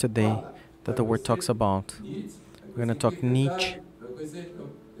philosophers today that the word talks about? We're going to talk Nietzsche,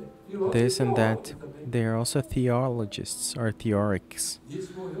 this and that. They are also theologists or theorics.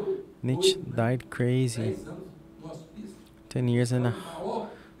 Nietzsche died crazy, 10 years in a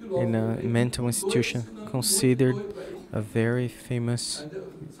mental institution, considered a very famous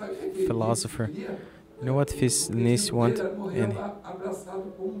philosopher. You know what Nietzsche wanted? And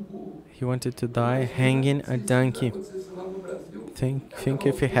he wanted to die hanging a donkey. Think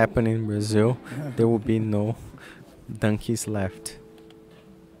if it happened in Brazil, there would be no donkeys left.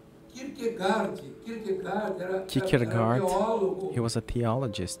 Kierkegaard, he was a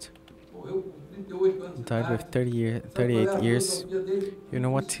theologist. died with 38 years. You know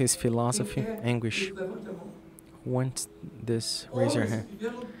what his philosophy? Anguish. Who wants this? Raise your hand.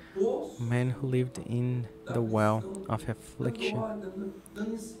 Man who lived in the well of affliction,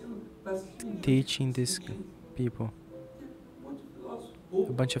 teaching these people.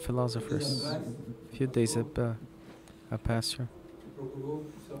 A bunch of philosophers. A few days a pastor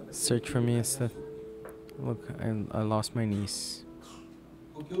searched for me and said, look, I lost my niece.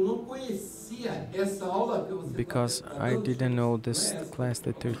 Because I didn't know this class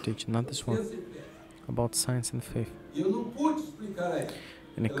that they're teaching, not this one, about science and faith.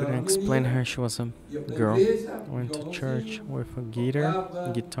 And I couldn't explain her. She was a girl, went to church with a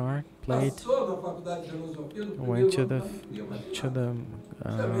guitar, played, went to the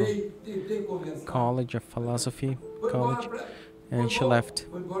college of philosophy college, and she left,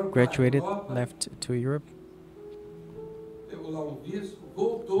 graduated, left to Europe,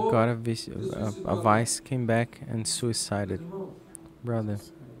 got a vice, came back and suicided. Brother,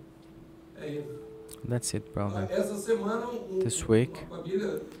 that's it, brother. This week,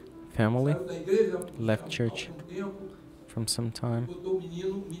 family left church from some time,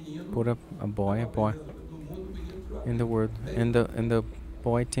 put up a boy in the world, and the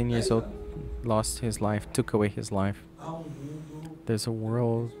boy, 10 years old, lost his life, took away his life. There's a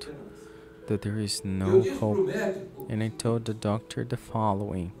world that there is no hope. And I told the doctor the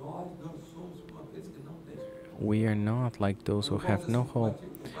following: we are not like those who have no hope.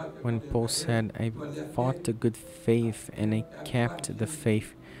 When Paul said, I fought the good faith and I kept the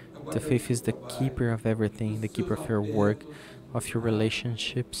faith is the keeper of everything, the keeper of your work, of your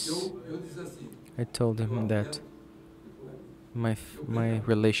relationships. I told him that my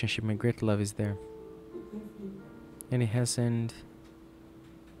relationship, my great love is there. And it has end.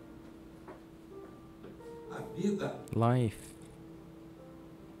 Life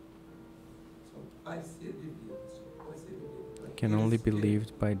can only be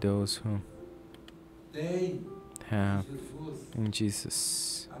lived by those who have in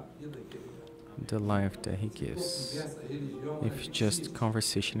Jesus the life that He gives. If just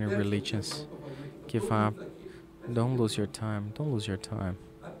conversation and religions, give up. Don't lose your time. Don't lose your time.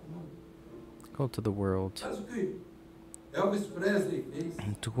 Go to the world.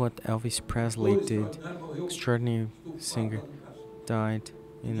 Do what Elvis Presley did. Extraordinary singer, died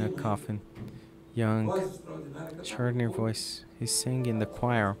in a coffin. Young, extraordinary voice. He sang in the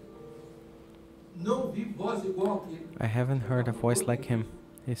choir. I haven't heard a voice like him.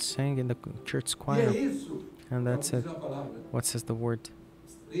 He sang in the church choir. And that's it. What says the word?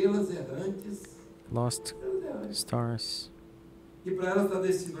 Lost stars.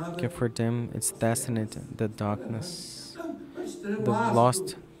 Okay, for them, it's destined, the darkness. The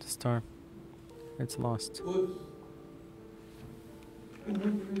lost star. It's lost.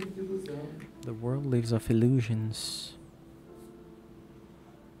 The world lives of illusions.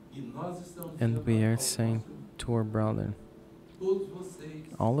 And we are saying to our brother,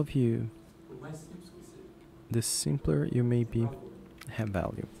 all of you, the simpler you may be, have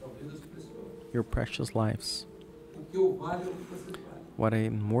value. Your precious lives. What I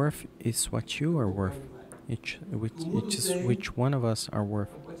am worth is what you are worth. Which one of us are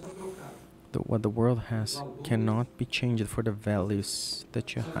worth. What the world has cannot be changed for the values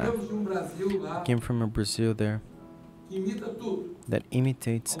that you have. I came from a Brazil there that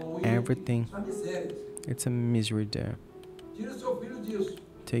imitates everything. It's a misery there.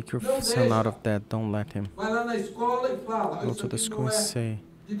 Take your son out of that. Don't let him. Go to the school and say,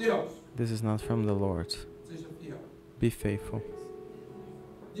 this is not from the Lord. Be faithful.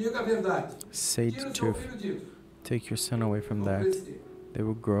 Say the truth. Take your son away from that. They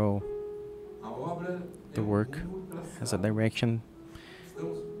will grow. The work has a direction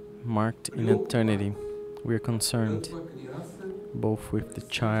marked in eternity. We are concerned both with the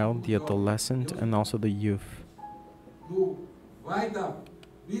child, the adolescent, and also the youth.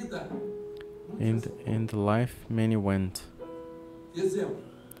 In the life, many went.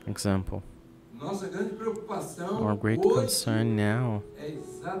 Example. Our great concern now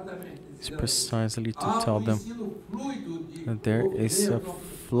is precisely to tell them that there is a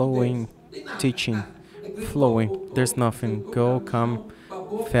flowing teaching. Flowing. There's nothing. Go, come,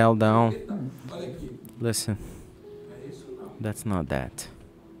 fell down. Listen. That's not that.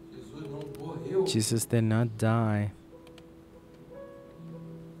 Jesus did not die.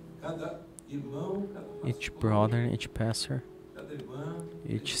 Each brother and each pastor,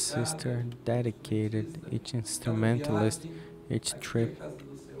 each sister dedicated, each instrumentalist, each trip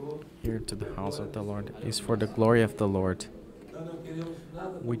here to the house of the Lord is for the glory of the Lord.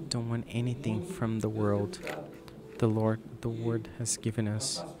 We don't want anything from the world. The Word has given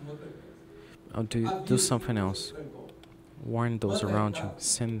us Or do something else. Warn those around you.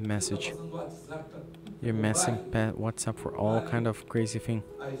 Send message. You're messing WhatsApp for all kind of crazy thing.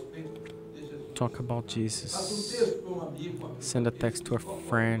 Talk about Jesus. Send a text to a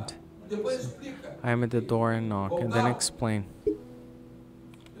friend. I am at the door and knock, and then explain.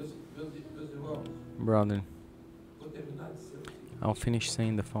 Brother, I'll finish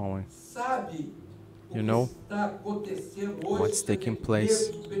saying the following. You know what's taking place?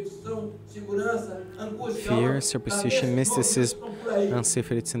 Fear, superstition, mysticism, and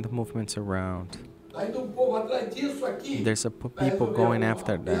syphilis in the movements around. There's people going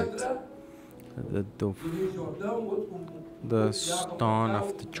after that. The stone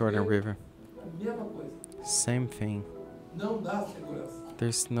of the Jordan River. Same thing.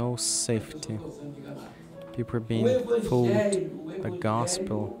 There's no safety. People are being fooled. The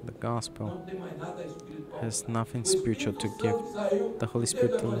gospel has nothing spiritual to give. The Holy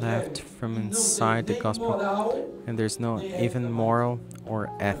Spirit left from inside the gospel, and there's no even moral or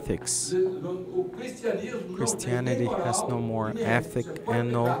ethics. Christianity has no more ethic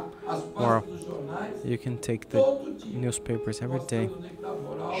and no moral. You can take the newspapers every day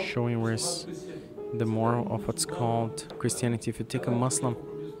showing where's the moral of what's called Christianity. If you take a Muslim,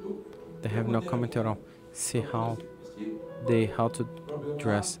 they have no comment at all. See how to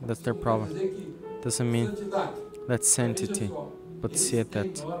dress. That's their problem. Doesn't mean that's sanctity, but see it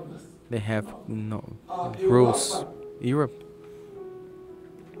that they have no rules. Europe,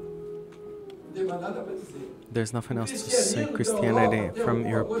 there's nothing else to say. Christianity from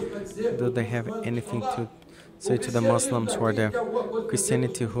Europe. Do they have anything to say to the Muslims who are there?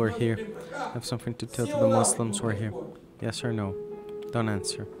 Christianity who are here have something to tell to the Muslims who are here? Yes or no? Don't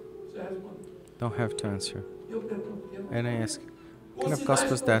answer. Don't have to answer. And I ask, what kind of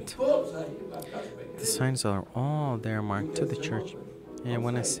gospel is that? The signs are all there marked to the church. And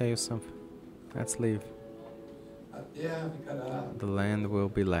when I say you something, let's leave. The land will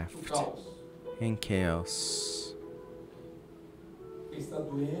be left in chaos.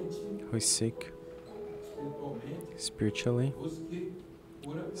 Who is sick spiritually,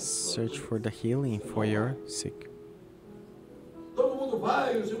 search for the healing for your sick.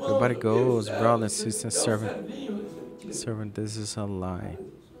 Everybody goes, brother, sister, servant, this is a lie.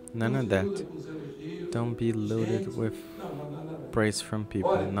 None of that. Don't be loaded with praise from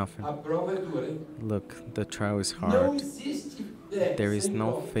people, nothing. Look, the trial is hard. There is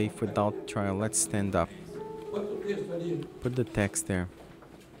no faith without trial. Let's stand up. Put the text there.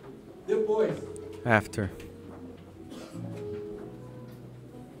 After.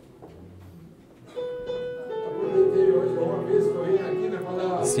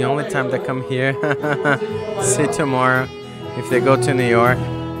 It's the only time they come here. See tomorrow if they go to New York.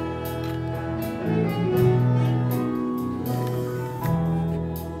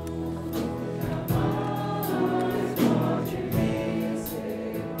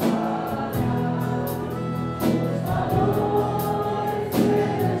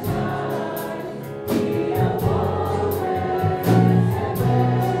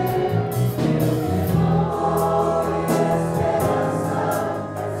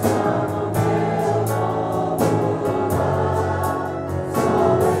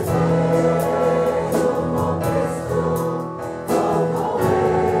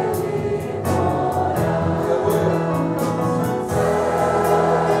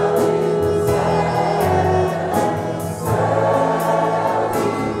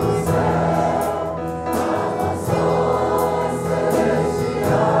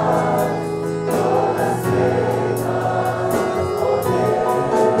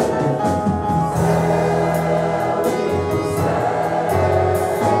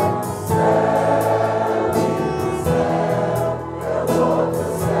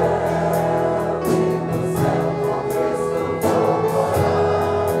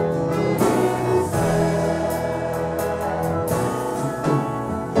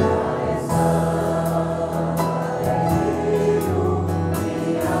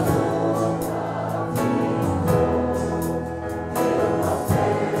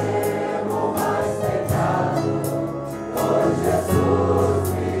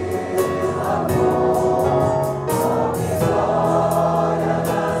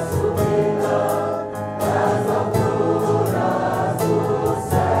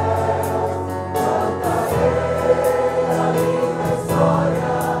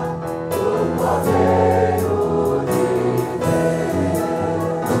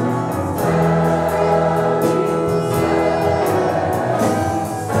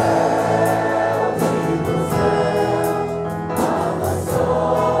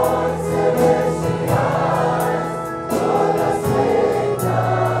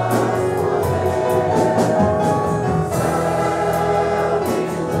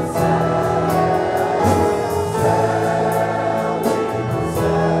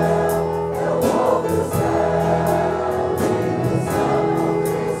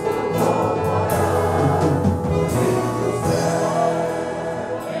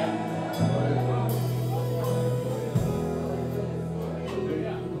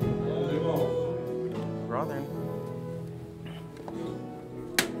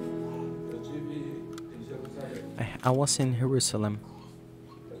 I was in Jerusalem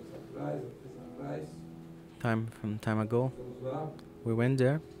time ago. We went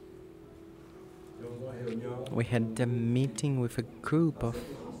there. We had a meeting with a group of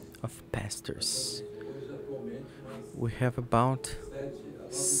pastors. We have about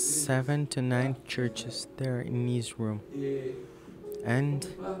 7 to 9 churches there in Israel. And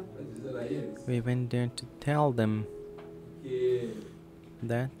we went there to tell them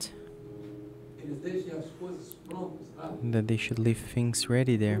that they should leave things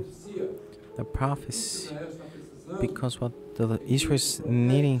ready there. The prophecy, because what the Israel is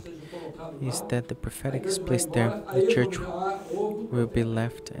needing is that the prophetic is placed there. The church will be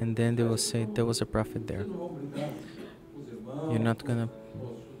left, and then they will say there was a prophet there. You're not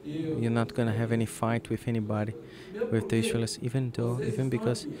gonna have any fight with anybody, with the Israelites, even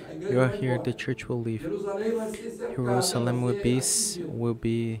because you are here, the church will leave. Jerusalem will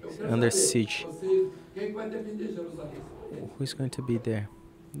be under siege. Who is going to be there?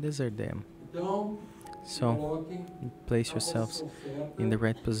 These are them. So place yourselves in the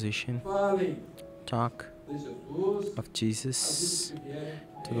right position. Talk of Jesus.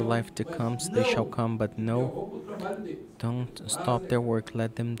 To the life that comes, they shall come, but no, don't stop their work.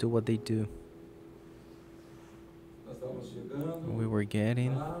 Let them do what they do. We were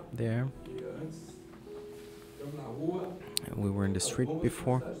getting there. We were in the street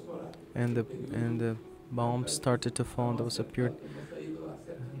before, and the bombs started to fall. There was a period.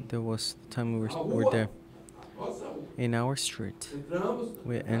 There was the time we were there. In our street,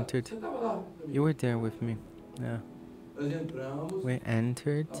 we entered. You were there with me. Yeah. We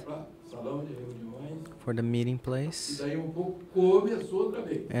entered for the meeting place,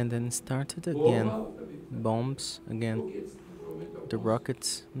 and then started again. Bombs again. The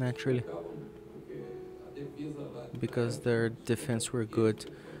rockets, naturally, because their defense were good.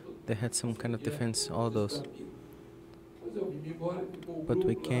 They had some kind of defense, all those. But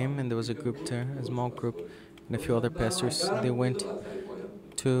we came, and there was a group there, a small group, and a few other pastors. They went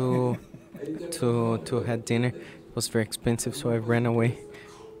to have dinner. It was very expensive, so I ran away.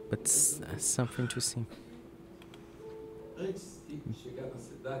 But something to see.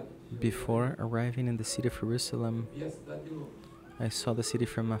 Before arriving in the city of Jerusalem, I saw the city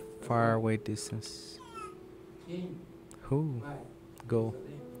from a far away distance. Who go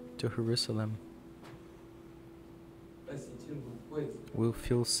to Jerusalem will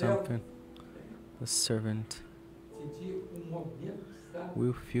feel something. The servant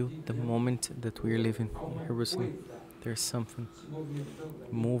will feel the moment that we are living in Jerusalem. There's something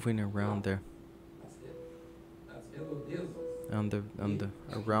moving around there,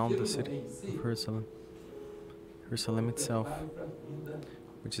 around the city of Jerusalem. Jerusalem itself,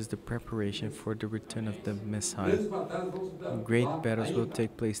 which is the preparation for the return of the Messiah. Great battles will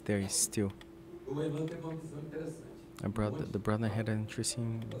take place there still. The brother had an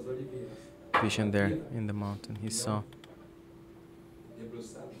interesting vision there in the mountain. He saw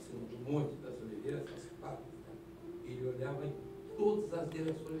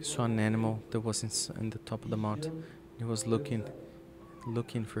an animal that was in the top of the mountain. He was looking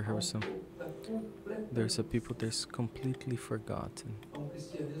for Jerusalem. There's a people that's completely forgotten.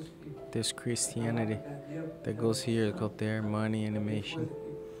 There's Christianity that goes here, go there, money, animation.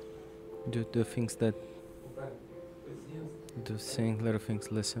 Do things that do saying little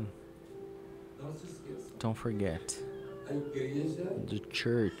things. Listen. Don't forget. The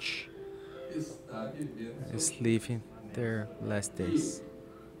church is living their last days.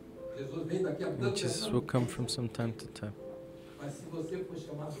 And Jesus will come from some time to time.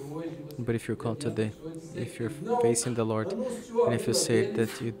 But if you're called today, if you're facing the Lord, and if you say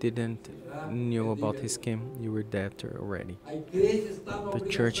that you didn't knew about His scheme, you were dead already. The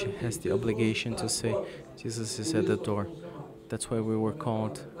church has the obligation to say, Jesus is at the door. That's why we were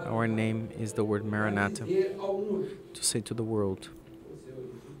called. Our name is the word Maranatha, to say to the world,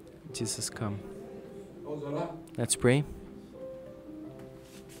 Jesus come. Let's pray.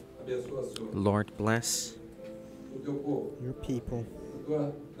 Lord, bless your people,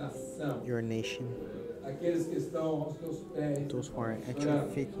 your nation, those who are at your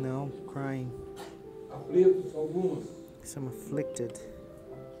feet now, crying, some afflicted,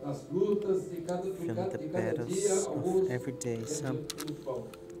 feeling the battles of every day, some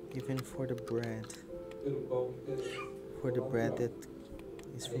even for the bread that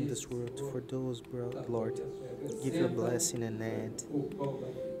is from this world. For those, Lord, give your blessing and add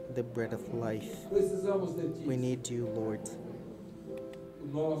the bread of life. We need you, Lord.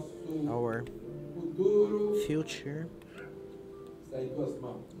 Our future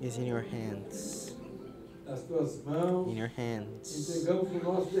is in your hands. nas tuas mãos, in your hands. entregamos o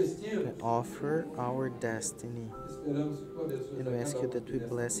nosso destino. We offer our destiny. Esperamos que tu abençoes And a we ask cada you that we nesta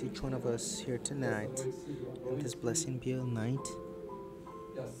bless each one of us here tonight. noite seja And this blessing be a night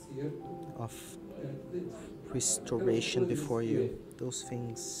de acerto of diante de ti. restoration before you. Those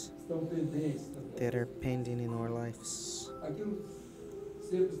things Estão pendentes na tua that are pending in our lives. aquilo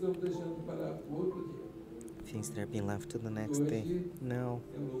sempre estamos deixando para o outro dia. Things that are being left to the next day. Now,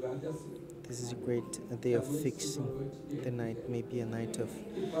 É um lugar de acerto. this is a great day of fixing. The night may be a night of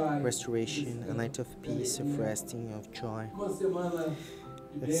Pai, restoration, a night of peace, of resting, of joy. uma semana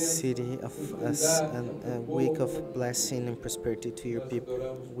de A bênção, city of us, a week of blessing and prosperity to your people.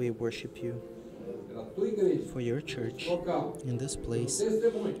 We worship you pela tua igreja, for your church local, in this place,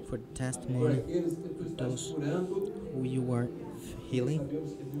 testemunho, for the por testimony aqueles que tu estás those curando, who you are healing,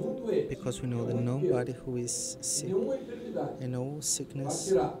 sabemos que muito eles, because we know that nobody who is sick nenhuma enfermidade and no vai sickness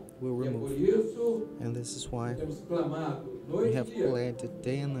tirar. will E é por remove. isso And this is why temos clamado we noite have e dia pleaded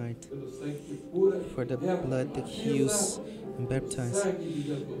day and night pelo sangue que cura, for the liberta, blood that heals and baptizes, sangue de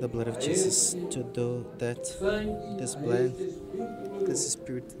Jesus. the blood of A Jesus, este to do that sangue, this a blood, este Espírito this glorioso,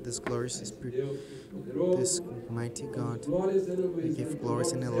 Spirit, this glorious Spirit, Deus poderoso, this mighty God. glórias e We aleluias, give em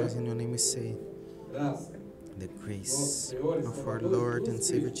glories and teu alloys nome, in your name we say. graça, The grace of our Lord and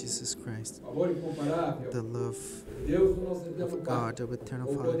Savior Jesus Christ, amor incomparável, the love Deus do nosso eterno of Pai, God, the eternal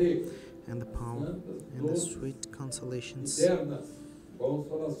o Father, poder, and the power santas, and the doces, sweet consolations eternas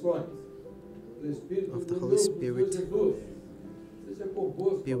consolações do Espírito of the do Holy meu Spirit Senhor Jesus, seja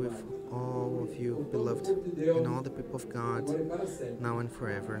convosco, be with Pai, all of you, com todo o beloved, povo de Deus, and all the people of God, agora e para sempre. now and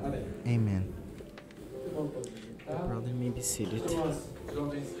forever. Amém. Amen. Irmão, pode sentar. Brother may be seated. São as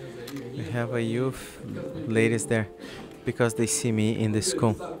jovencinhas aí, We meninas, have a youth ladies there because they see me in the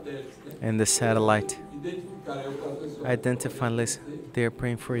school satélites, né? and the satellite. Identificar, eu faço isso. Identify, listen, they are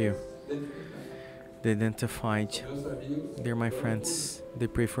praying for you. Identificar. They identified. Meus amigos, They're my friends. They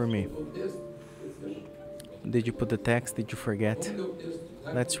pray for me. o texto, esse é Did you put the text? Did you forget? o texto.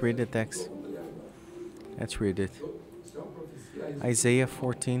 Let's read the text. Let's read it. Isso é uma profecia. Isaiah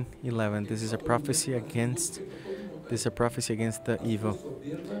 14:11. This is a prophecy against the evil.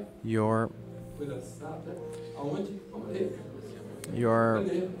 Soberba Your foi lançada aonde? Vamos ler. your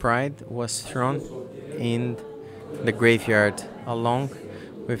pride was thrown in the graveyard along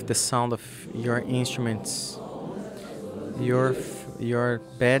with the sound of your instruments. Your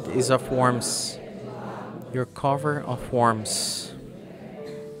bed is of worms. Your cover of worms.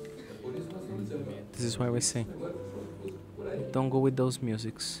 Por isso nós estamos dizendo, This is why we say, agora por aí. don't go with those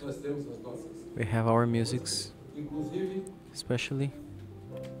musics. Nós temos as nossas. We have our musics, Inclusive, especially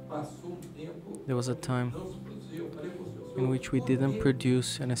passou tempo, there was a time não se produziu. Eu falei com o senhor, in which we didn't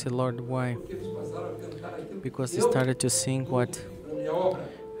produce, and I said, Lord, why? porque eles passaram a cantar aquilo Because que they eu started to sing what para minha obra.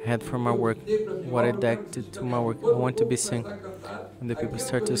 I had for my work, what I dictated to my work. I want to be sing, and the people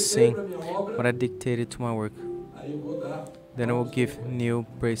start to sing what I dictated to my work. Aí eu vou dar. Then I will give new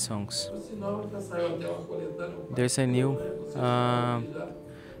praise songs. Por sinal, já saiu até uma coletânea. There's a new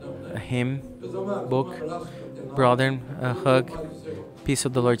Não, né? hymn Meus amados, book, abraço fraternal. brother, a hug, Paz do Senhor. peace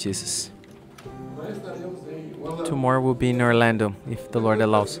of the Lord Jesus. Nós estaremos em Orlando. Tomorrow will be in Orlando, if the Lord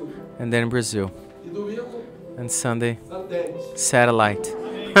allows, and then Brazil, E domingo, and Sunday, satélite. satellite.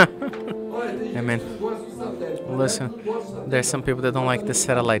 Olha, tem gente Amen. que não gosta do satélite. mas Listen, não gosta do satélite. There's some people that don't like the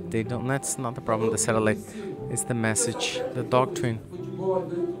satellite. They don't. That's not the problem. The satellite, it's the message, the doctrine. Futebol,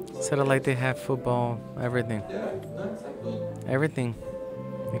 né? Satellite, they have football, everything, É, né? Sabe tudo. everything.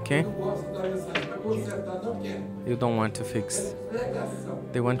 Okay? Não gosta da mensagem. Vai consertar, não quer. You don't want to fix. Pregação.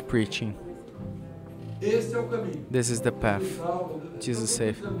 They want preaching. Esse é o caminho. This is the path. Salva, Jesus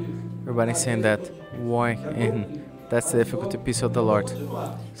saved. Deus. Everybody saying that. Why? And that's the difficulty, peace of the Lord.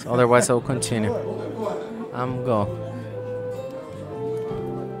 So otherwise, I will continue. Vamos embora. I'm go.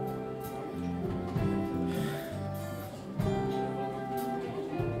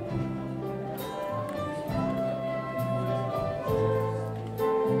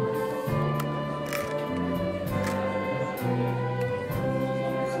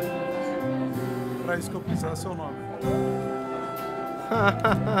 Pra isso que eu precisava seu nome.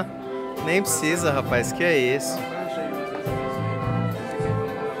 Nem precisa, rapaz. Que é isso?